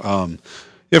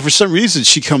 For some reason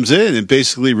she comes in and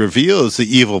basically reveals the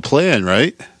evil plan,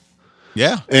 right?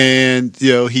 Yeah. And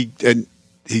he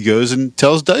goes and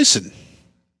tells Dyson,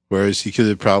 whereas he could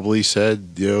have probably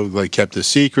said, kept a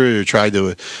secret or tried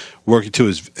to work it to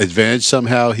his advantage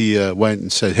somehow. He went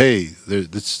and said, "Hey,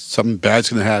 something bad's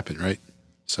going to happen," right?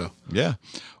 So yeah.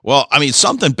 Well, I mean,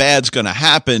 something bad's going to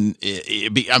happen.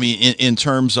 In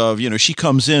terms of, she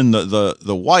comes in,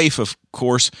 the wife, of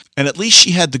course, and at least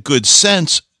she had the good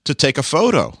sense to take a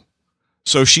photo.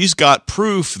 So she's got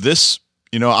proof this,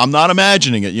 I'm not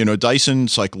imagining it.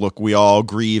 Dyson's like, look, we all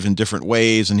grieve in different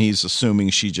ways. And he's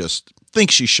assuming she just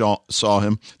thinks she saw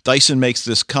him. Dyson makes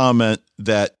this comment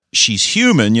that she's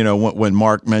human, when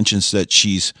Mark mentions that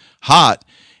she's hot.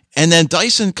 And then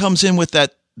Dyson comes in with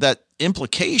that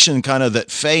implication kind of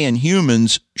that Faye and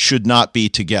humans should not be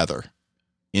together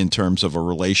in terms of a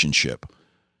relationship.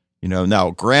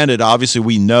 Now granted, obviously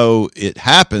we know it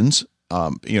happens.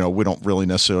 We don't really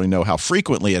necessarily know how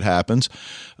frequently it happens.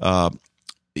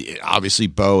 Obviously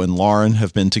Beau and Lauren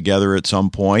have been together at some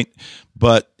point,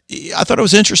 but I thought it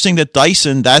was interesting that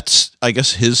Dyson, that's, I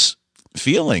guess, his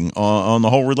feeling on the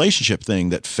whole relationship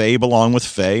thing, that Faye belong with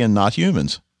Faye and not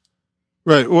humans.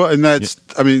 Right. Well, and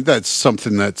that's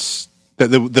something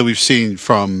that we've seen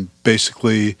from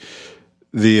basically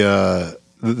the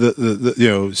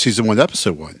season 1,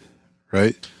 episode 1,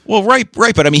 right? Well, right.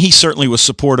 But I mean, he certainly was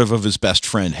supportive of his best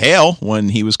friend Hale when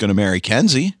he was going to marry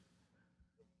Kenzie.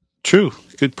 True.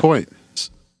 Good point.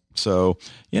 So,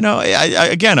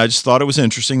 I just thought it was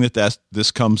interesting that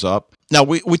this comes up. Now,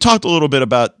 we talked a little bit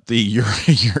about the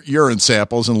urine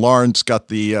samples, and Lauren's got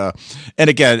the, and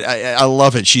again, I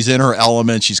love it. She's in her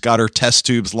element. She's got her test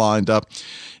tubes lined up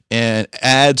and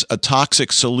adds a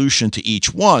toxic solution to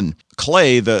each one.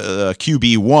 Clay, the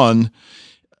QB1,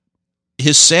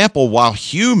 his sample, while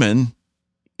human,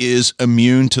 is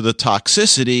immune to the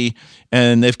toxicity,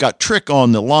 and they've got Trick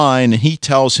on the line, and he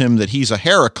tells him that he's a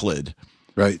Heraclid.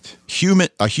 Right.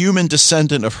 A human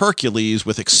descendant of Hercules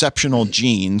with exceptional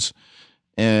genes.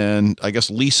 And I guess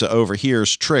Lisa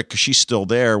overhears Trick because she's still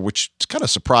there, which is kind of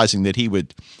surprising that he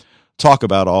would talk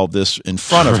about all this in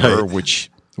front of her, which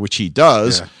he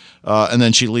does. Yeah. And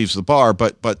then she leaves the bar.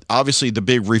 But obviously the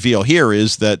big reveal here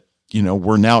is that,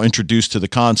 we're now introduced to the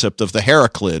concept of the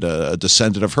Heraclid, a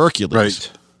descendant of Hercules.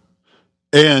 Right.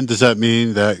 And does that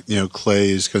mean that, Clay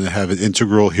is going to have an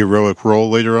integral heroic role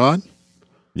later on?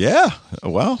 Yeah,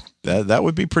 well, that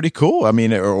would be pretty cool. I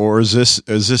mean, or is this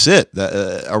it?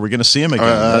 Are we going to see him again?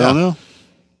 I don't know.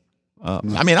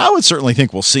 I mean, I would certainly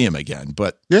think we'll see him again,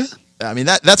 but yeah, I mean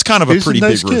that's kind of a pretty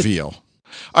big reveal.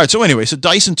 All right, so anyway, so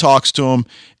Dyson talks to him.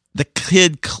 The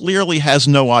kid clearly has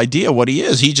no idea what he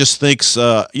is. He just thinks,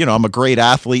 I'm a great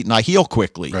athlete and I heal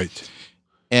quickly. Right.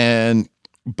 And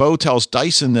Bo tells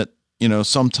Dyson that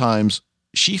sometimes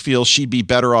she feels she'd be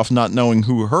better off not knowing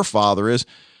who her father is.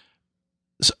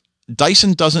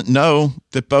 Dyson doesn't know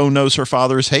that Bo knows her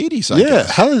father is Hades. I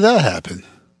guess. How did that happen?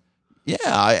 Yeah,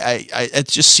 I it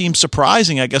just seems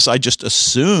surprising. I guess I just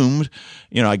assumed,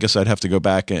 I guess I'd have to go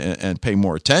back and pay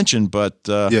more attention. But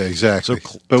yeah, exactly.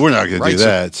 But we're not going to do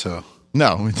that. So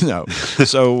no.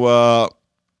 So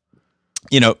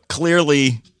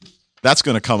clearly that's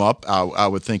going to come up. I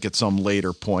would think at some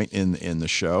later point in the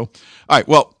show. All right.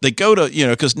 Well, they go to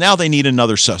because now they need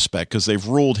another suspect because they've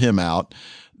ruled him out.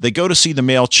 They go to see the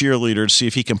male cheerleader to see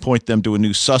if he can point them to a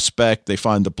new suspect. They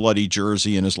find the bloody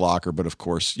jersey in his locker, but of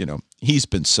course, he's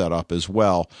been set up as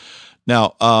well.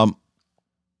 Now,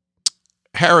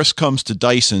 Harris comes to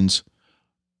Dyson's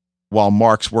while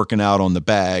Mark's working out on the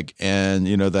bag, and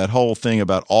that whole thing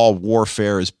about all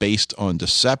warfare is based on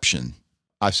deception.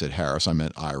 I said Harris, I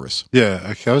meant Iris.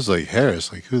 Yeah, I was like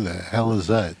Harris, like who the hell is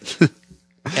that?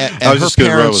 and I was just going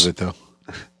to roll with it though.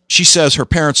 She says her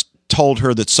parents told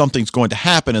her that something's going to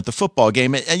happen at the football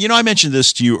game. And I mentioned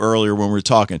this to you earlier when we were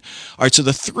talking. All right, so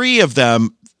the three of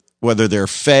them, whether they're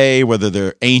fae, whether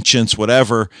they're ancients,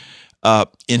 whatever,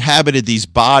 inhabited these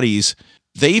bodies.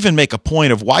 They even make a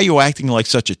point of why are you acting like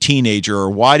such a teenager, or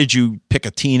why did you pick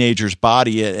a teenager's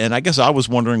body? And I guess I was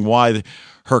wondering why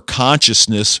her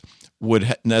consciousness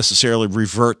would necessarily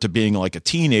revert to being like a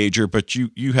teenager, but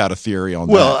you had a theory on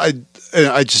that. Well,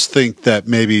 I just think that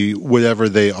maybe whatever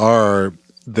they are,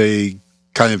 they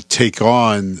kind of take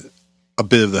on a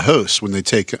bit of the host when they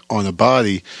take on a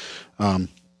body,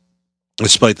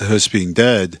 despite the host being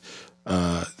dead,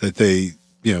 that they,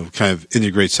 kind of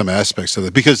integrate some aspects of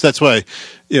it. Because that's why,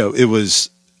 it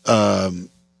was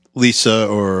Lisa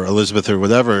or Elizabeth or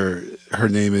whatever her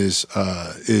name is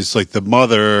like the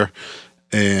mother,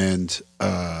 and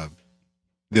the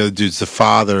other dude's the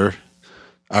father.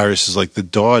 Iris is like the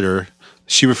daughter.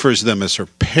 She refers to them as her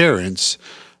parents.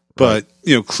 But,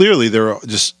 clearly they're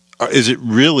just, is it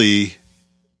really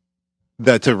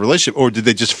that type of relationship, or did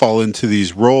they just fall into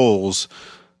these roles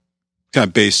kind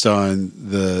of based on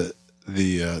the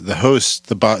host,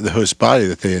 the host body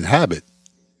that they inhabit?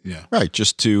 Yeah. Right.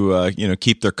 Just to,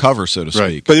 keep their cover, so to speak.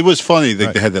 Right. But it was funny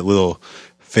that they had that little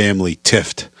family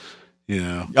tiff,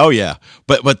 Oh yeah.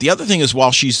 But the other thing is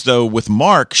while she's with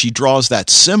Mark, she draws that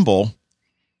symbol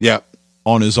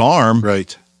on his arm.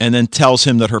 Right. And then tells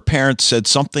him that her parents said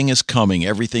something is coming.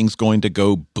 Everything's going to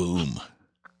go boom.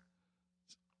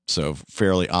 So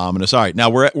fairly ominous. All right, now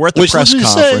we're at the press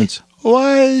conference.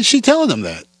 Why is she telling them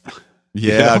that?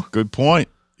 Yeah, good point.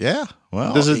 Yeah,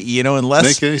 well, does it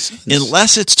unless make any sense?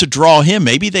 Unless it's to draw him,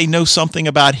 maybe they know something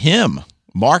about him.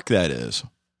 Mark, that is.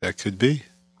 That could be.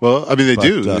 Well, I mean, they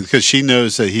do because she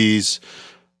knows that he's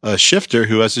a shifter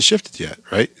who hasn't shifted yet,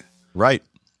 right? Right.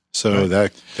 So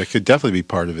that could definitely be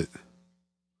part of it.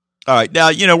 All right. Now,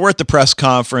 we're at the press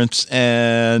conference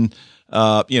and,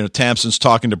 Tamsin's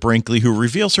talking to Brinkley, who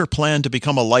reveals her plan to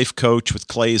become a life coach with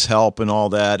Clay's help and all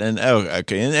that. And,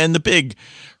 and the big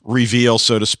reveal,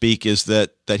 so to speak, is that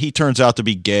he turns out to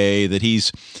be gay, that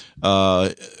he's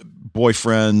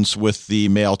boyfriends with the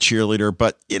male cheerleader.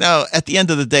 But, at the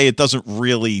end of the day, it doesn't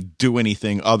really do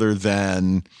anything other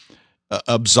than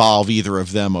absolve either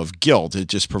of them of guilt. It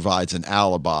just provides an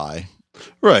alibi.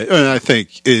 Right. And I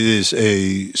think it is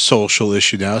a social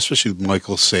issue now, especially with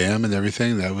Michael Sam and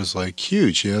everything. That was like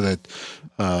huge, that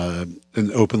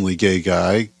an openly gay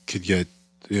guy could get,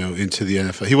 into the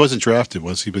NFL. He wasn't drafted,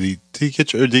 was he? But did he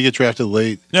get drafted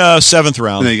late? No, 7th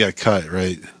round. And then he got cut,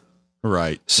 right?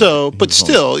 Right. So, but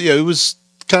still, it was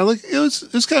kind of like, it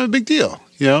was kind of a big deal,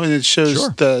 and it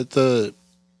shows that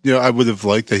I would have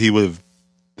liked that he would have,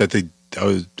 I think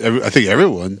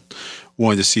everyone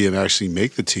wanted to see him actually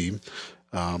make the team.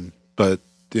 But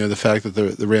the fact that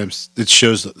the Rams, it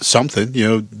shows something.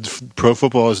 Pro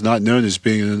football is not known as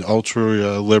being an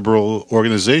ultra liberal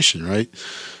organization, right?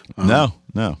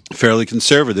 No, fairly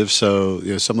conservative. So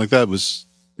something like that was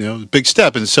a big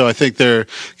step, and so I think they're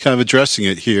kind of addressing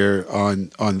it here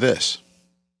on this,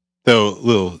 though a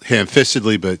little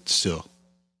ham-fistedly, but still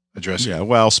addressing. Yeah.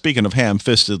 Well, speaking of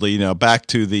ham-fistedly, back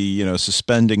to the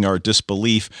suspending our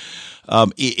disbelief.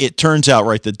 It turns out,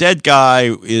 right, the dead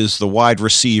guy is the wide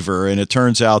receiver, and it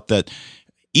turns out that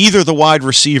either the wide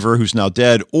receiver, who's now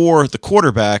dead, or the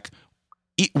quarterback,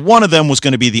 one of them was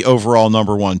going to be the overall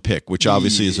number 1 pick, which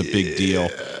obviously is a big deal.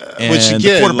 And which again,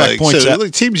 the quarterback points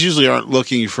out, teams usually aren't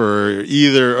looking for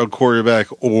either a quarterback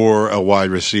or a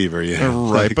wide receiver.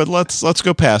 Right, but let's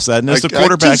go past that. And as the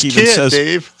quarterback even says,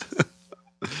 Dave,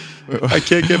 I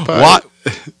can't get by.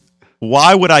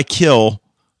 Why would I kill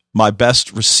my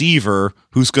best receiver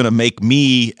who's going to make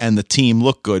me and the team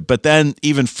look good? But then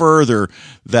even further,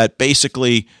 that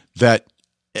basically they're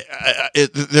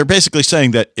basically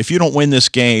saying that if you don't win this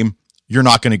game, you're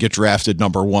not going to get drafted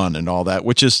number 1 and all that,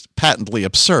 which is patently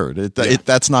absurd.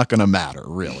 That's not going to matter,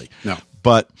 really. No.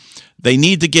 But they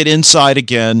need to get inside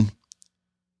again.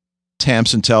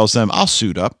 Tamsin tells them, I'll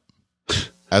suit up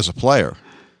as a player.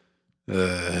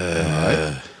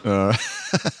 It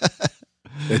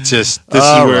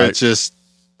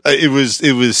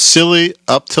was silly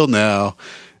up till now,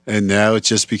 and now it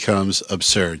just becomes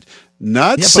absurd.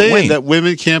 Not saying Wayne, that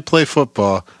women can't play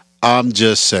football. I'm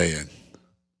just saying.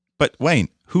 But Wayne,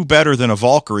 who better than a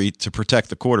Valkyrie to protect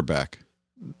the quarterback?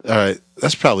 All right,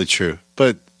 that's probably true.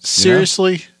 But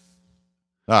seriously,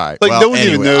 all right, no one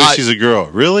even knows she's a girl,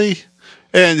 really.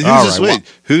 And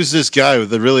who's this guy with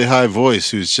the really high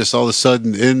voice who's just all of a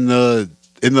sudden in the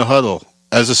huddle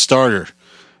as a starter?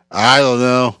 I don't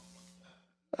know.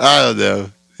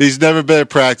 He's never been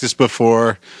at practice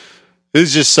before.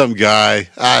 He's just some guy.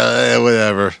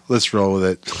 Whatever. Let's roll with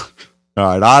it. All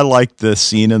right. I like the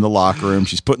scene in the locker room.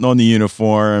 She's putting on the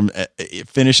uniform. It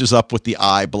finishes up with the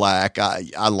eye black.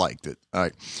 I liked it. All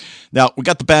right. Now, we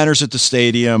got the banners at the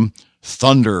stadium.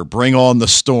 Thunder, bring on the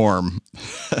storm.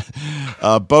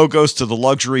 Bo goes to the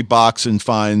luxury box and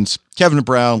finds Kevin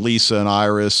Brown, Lisa, and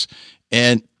Iris.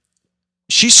 And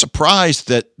she's surprised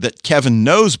that Kevin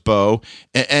knows Bo.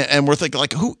 And we're thinking,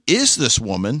 like, who is this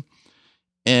woman?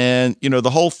 And, the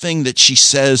whole thing that she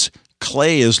says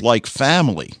Clay is like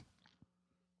family.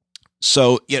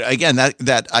 So, again,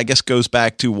 that I guess goes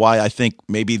back to why I think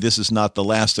maybe this is not the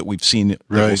last that we've seen, that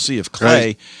we'll see of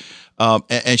Clay. Right.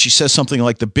 And she says something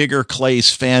like, the bigger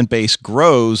Clay's fan base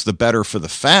grows, the better for the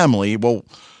family. Well,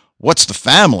 what's the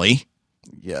family?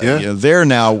 Yeah. They're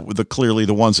now clearly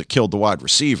the ones that killed the wide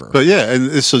receiver. But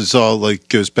and this is all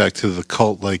goes back to the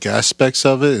cult aspects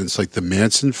of it. And it's like the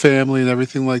Manson family and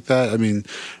everything like that. I mean,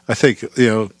 I think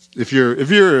if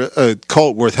you're a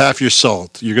cult worth half your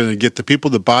salt, you're going to get the people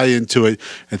to buy into it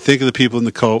and think of the people in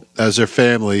the cult as their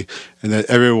family, and that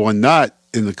everyone not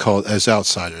in the cult as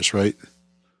outsiders, right?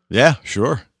 Yeah,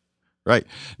 sure. Right.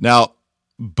 Now,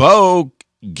 Bo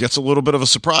gets a little bit of a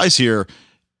surprise here.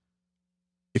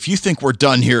 If you think we're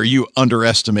done here, you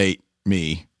underestimate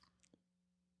me.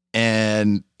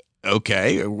 And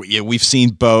okay, we've seen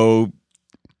Bo,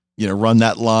 run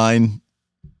that line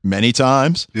many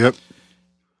times. Yep.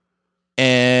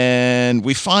 And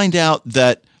we find out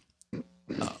that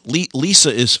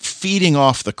Lisa is feeding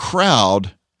off the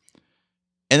crowd.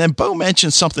 And then Bo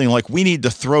mentions something like, we need to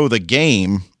throw the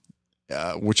game,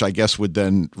 which I guess would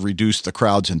then reduce the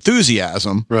crowd's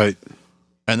enthusiasm. Right.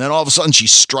 And then all of a sudden she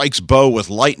strikes Bo with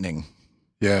lightning.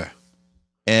 Yeah.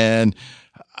 And,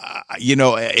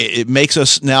 it makes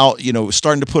us now,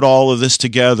 starting to put all of this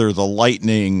together, the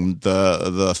lightning,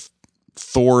 the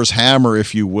Thor's hammer,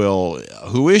 if you will.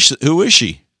 Who is she?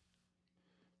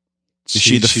 Is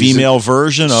she the female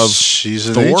version of she's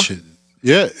Thor? An ancient.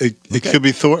 Yeah, it could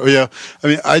be Thor. Yeah. I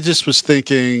mean, I just was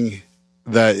thinking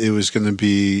that it was going to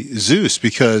be Zeus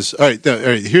because, all right,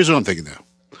 here's what I'm thinking now.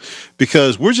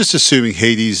 because we're just assuming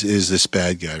Hades is this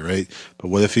bad guy, right? But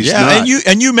what if he's not?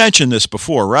 and you mentioned this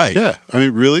before, right? Yeah, I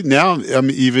mean, really, now I'm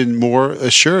even more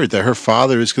assured that her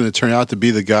father is going to turn out to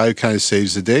be the guy who kind of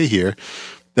saves the day here.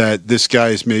 That this guy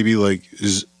is maybe like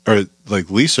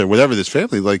Lisa, or whatever this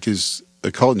family like is a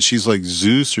cult, and she's like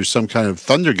Zeus or some kind of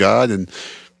thunder god, and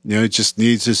it just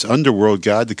needs this underworld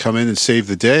god to come in and save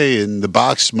the day, and the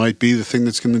box might be the thing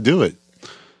that's going to do it.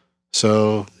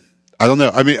 So I don't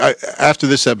know. I mean, after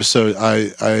this episode,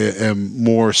 I am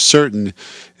more certain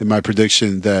in my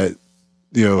prediction that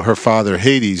her father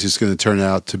Hades is going to turn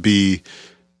out to be,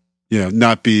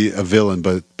 not be a villain,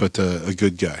 but a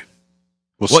good guy.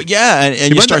 Well, yeah,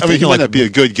 and you start thinking he might not be a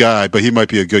good guy, but he might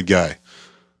be a good guy.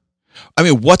 I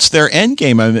mean, what's their end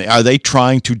game? I mean, are they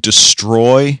trying to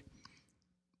destroy,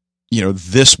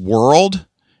 this world?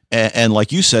 And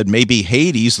like you said, maybe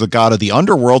Hades, the god of the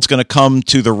underworld, is going to come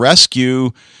to the rescue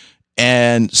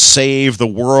and save the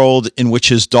world in which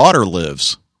his daughter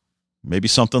lives. Maybe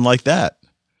something like that.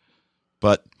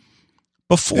 But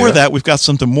before that, we've got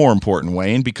something more important,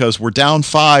 Wayne, because we're down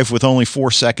 5 with only 4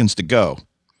 seconds to go.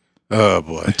 Oh,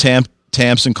 boy.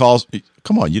 Tamsin calls.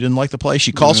 Come on, you didn't like the play?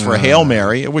 She calls for a Hail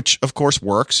Mary, which, of course,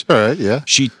 works. All right, yeah.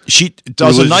 She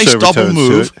does a nice double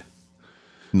move.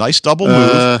 Nice double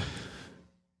move.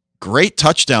 Great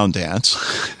touchdown dance.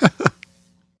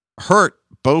 Hurt.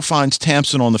 Bo finds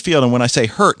Tamsin on the field, and when I say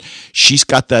hurt, she's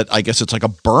got that, I guess it's like a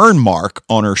burn mark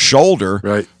on her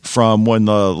shoulder from when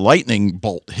the lightning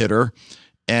bolt hit her,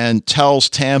 and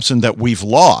tells Tamsin that we've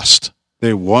lost.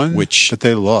 They won, but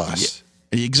they lost.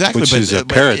 Yeah, exactly. Which is a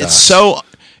paradox.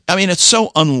 It's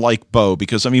so unlike Bo,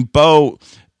 because, Bo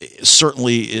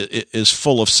certainly is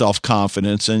full of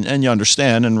self-confidence, and you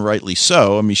understand, and rightly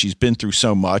so. I mean, she's been through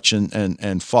so much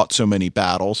and fought so many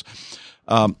battles.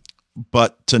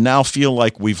 But to now feel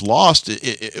like we've lost,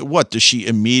 what does she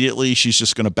immediately? She's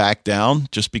just going to back down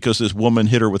just because this woman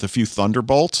hit her with a few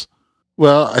thunderbolts?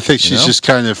 Well, I think she's just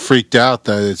kind of freaked out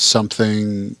that it's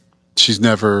something she's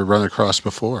never run across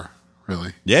before,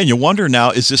 really. Yeah, and you wonder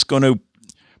now, is this going to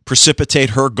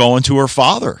precipitate her going to her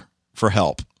father for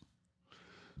help?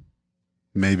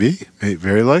 Maybe.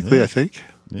 Very likely, yeah. I think.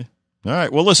 Yeah. All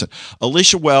right. Well, listen,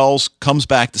 Alicia Wells comes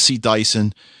back to see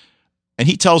Dyson, and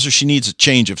he tells her she needs a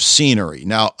change of scenery.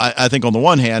 Now, I think on the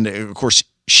one hand, of course,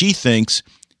 he thinks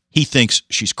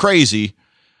she's crazy,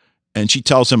 and she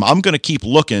tells him, I'm going to keep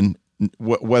looking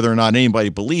whether or not anybody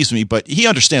believes me, but he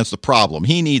understands the problem.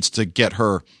 He needs to get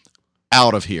her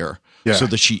out of here so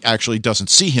that she actually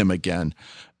doesn't see him again.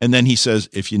 And then he says,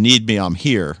 if you need me, I'm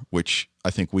here, which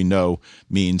I think we know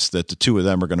means that the two of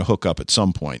them are going to hook up at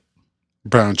some point.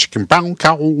 Brown chicken, brown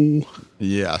cow.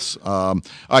 Yes. All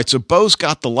right. So Bo's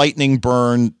got the lightning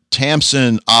burn.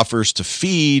 Tamsin offers to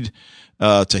feed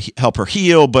to help her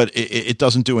heal, but it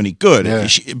doesn't do any good.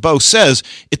 Yeah. Bo says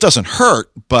it doesn't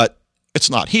hurt, but it's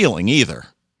not healing either.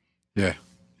 Yeah.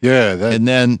 Yeah. That's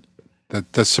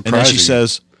surprising. And then she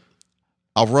says,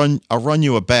 I'll run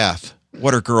you a bath.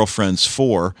 What are girlfriends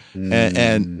for?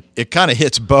 And it kind of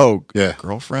hits Bo. Yeah.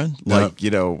 Girlfriend?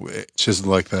 She doesn't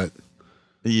like that.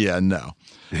 Yeah, no.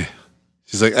 Yeah.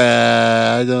 She's like,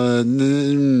 I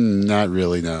don't, not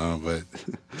really, no, but.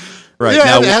 Right.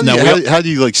 Yeah, how do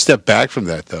you like step back from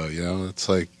that though? It's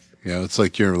like, it's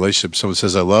like you're in a relationship. Someone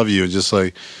says, I love you. And just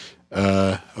like,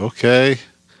 okay,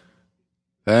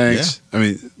 thanks. Yeah. I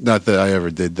mean, not that I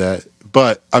ever did that,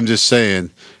 but I'm just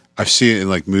saying, I've seen it in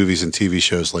like movies and TV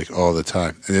shows like all the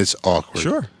time, and it's awkward.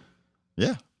 Sure.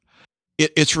 Yeah.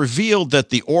 It's revealed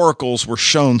that the oracles were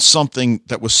shown something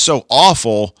that was so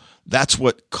awful, that's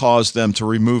what caused them to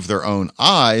remove their own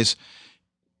eyes.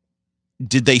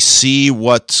 Did they see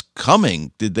what's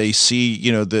coming? Did they see,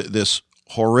 this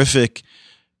horrific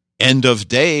end of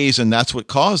days, and that's what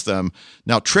caused them?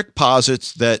 Now, Trick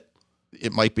posits that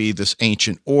it might be this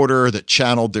ancient order that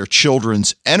channeled their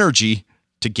children's energy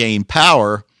to gain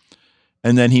power.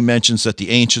 And then he mentions that the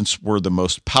ancients were the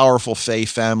most powerful Fae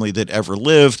family that ever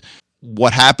lived.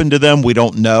 What happened to them, we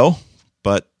don't know,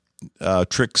 but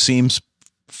Trick seems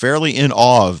fairly in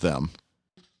awe of them.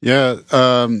 Yeah,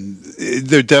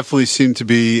 there definitely seemed to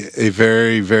be a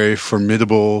very, very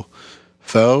formidable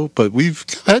foe, but we've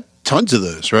had tons of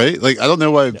those, right? Like, I don't know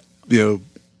why, Yeah,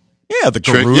 the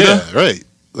Trick, Garuda. yeah, right.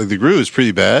 Like, the Garuda is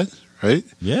pretty bad, right?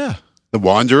 Yeah. The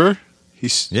Wanderer,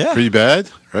 he's pretty bad,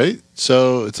 right?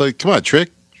 So it's like, come on, Trick,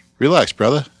 relax,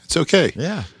 brother. It's okay.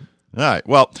 Yeah. All right.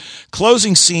 Well,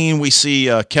 closing scene, we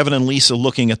see Kevin and Lisa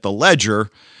looking at the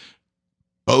ledger.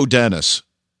 Bo Dennis.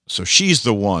 So she's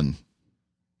the one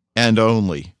and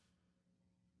only,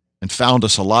 and found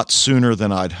us a lot sooner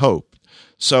than I'd hoped.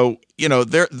 So,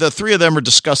 the three of them are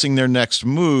discussing their next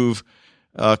move.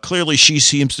 Clearly, she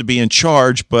seems to be in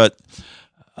charge, but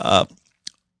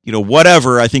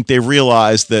whatever. I think they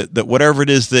realize that whatever it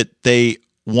is that they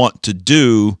want to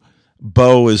do,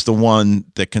 Bo is the one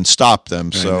that can stop them.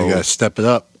 And so they got to step it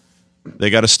up.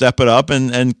 They got to step it up,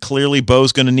 and clearly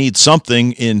Bo's going to need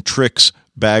something in Trick's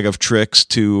bag of tricks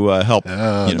to help.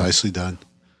 Nicely done.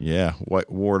 Yeah,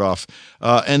 ward off.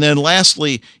 And then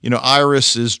lastly,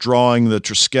 Iris is drawing the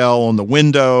Triskel on the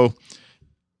window.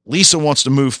 Lisa wants to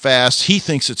move fast. He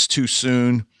thinks it's too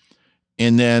soon.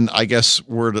 And then I guess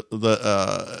we're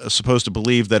supposed to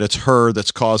believe that it's her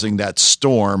that's causing that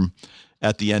storm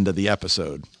at the end of the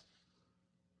episode.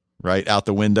 Right? Out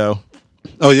the window.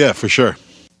 Oh, yeah, for sure.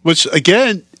 Which,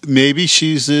 again, maybe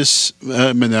she's this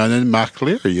Manana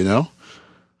MacLear,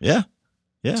 Yeah.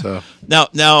 Yeah. So. Now,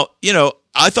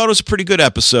 I thought it was a pretty good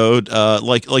episode.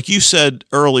 Like you said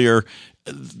earlier,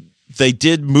 they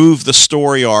did move the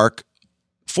story arc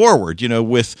forward,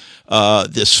 with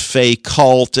this Fae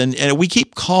cult, and we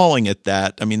keep calling it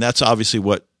that. I mean, that's obviously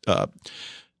what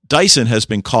Dyson has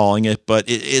been calling it, but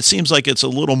it seems like it's a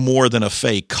little more than a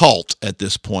Fae cult at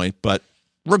this point. But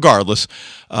regardless,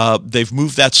 they've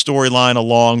moved that storyline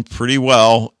along pretty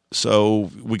well. So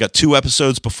we got 2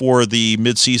 episodes before the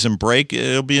mid-season break.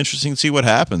 It'll be interesting to see what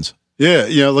happens.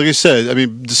 Yeah, like I said, I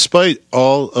mean, despite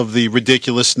all of the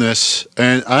ridiculousness,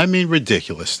 and I mean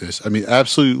ridiculousness, I mean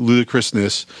absolute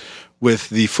ludicrousness with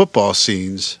the football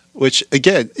scenes, which,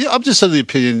 again, I'm just of the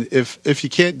opinion, if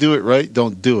you can't do it right,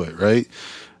 don't do it, right?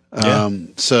 Yeah.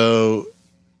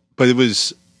 But it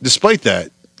was, despite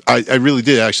that, I really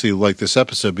did actually like this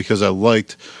episode because I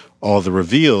liked all the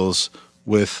reveals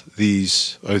with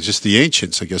these, just the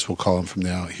ancients, I guess we'll call them from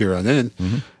now here on in.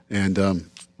 Mm-hmm.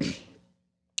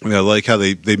 And I like how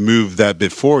they moved that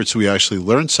bit forward so we actually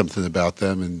learned something about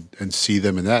them and see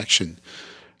them in action.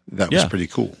 That was pretty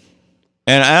cool.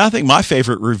 And I think my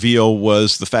favorite reveal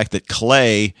was the fact that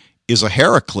Clay is a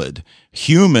Heraclid,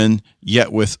 human,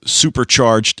 yet with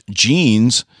supercharged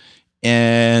genes.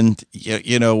 And,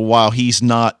 while he's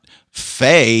not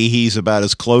Fae, he's about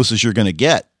as close as you're going to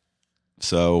get.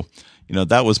 So,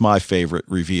 that was my favorite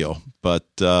reveal. But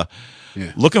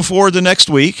looking forward to next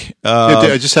week.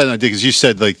 I just had an idea because you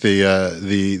said like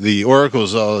the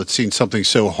oracles all had seen something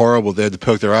so horrible they had to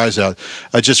poke their eyes out.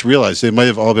 I just realized they might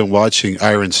have all been watching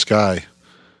Iron Sky,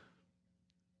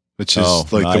 which is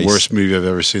the worst movie I've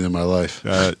ever seen in my life.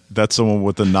 That's the one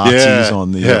with the Nazis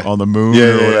on the moon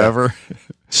or whatever.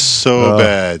 So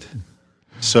bad.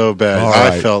 So bad.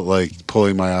 Right. I felt like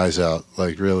pulling my eyes out,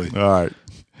 like really. All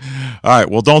right.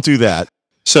 Well, don't do that.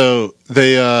 So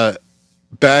they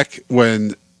back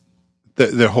when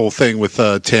the whole thing with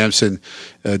Tamsin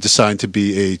deciding to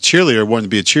be a cheerleader, wanting to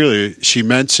be a cheerleader, she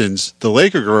mentions the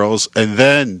Laker girls, and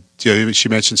then she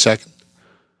mentioned second?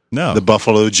 No. The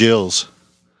Buffalo Jills.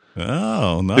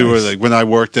 Oh, nice. They were like when I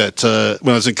worked at when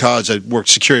I was in college, I worked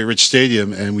security at Rich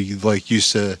Stadium, and we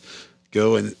used to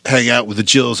go and hang out with the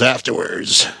Jills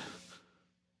afterwards.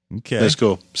 Okay, that's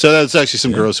cool. So that's actually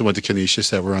some girls who went to Canisius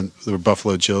that were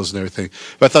Buffalo Jills and everything.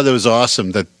 But I thought that was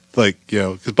awesome that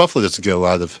because Buffalo doesn't get a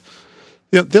lot of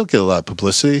they don't get a lot of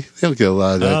publicity. They don't get a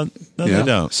lot of that. No, they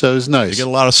don't. So it's nice. They get a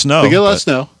lot of snow. They get a lot of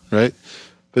snow, right?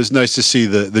 But it's nice to see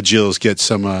the Jills get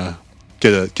some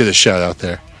get a shout out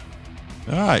there.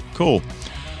 All right, cool.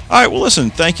 All right, well, listen,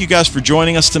 thank you guys for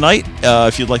joining us tonight.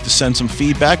 If you'd like to send some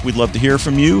feedback, we'd love to hear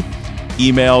from you.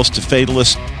 Emails to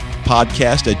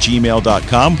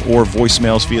fatalistpodcast@gmail.com or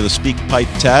voicemails via the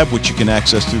SpeakPipe tab, which you can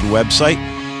access through the website.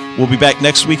 We'll be back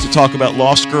next week to talk about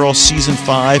Lost Girl Season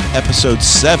 5, Episode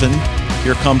 7,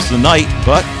 Here Comes the Night.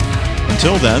 But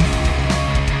until then,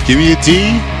 give me a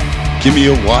D, give me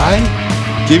a Y,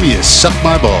 give me a suck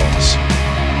my balls.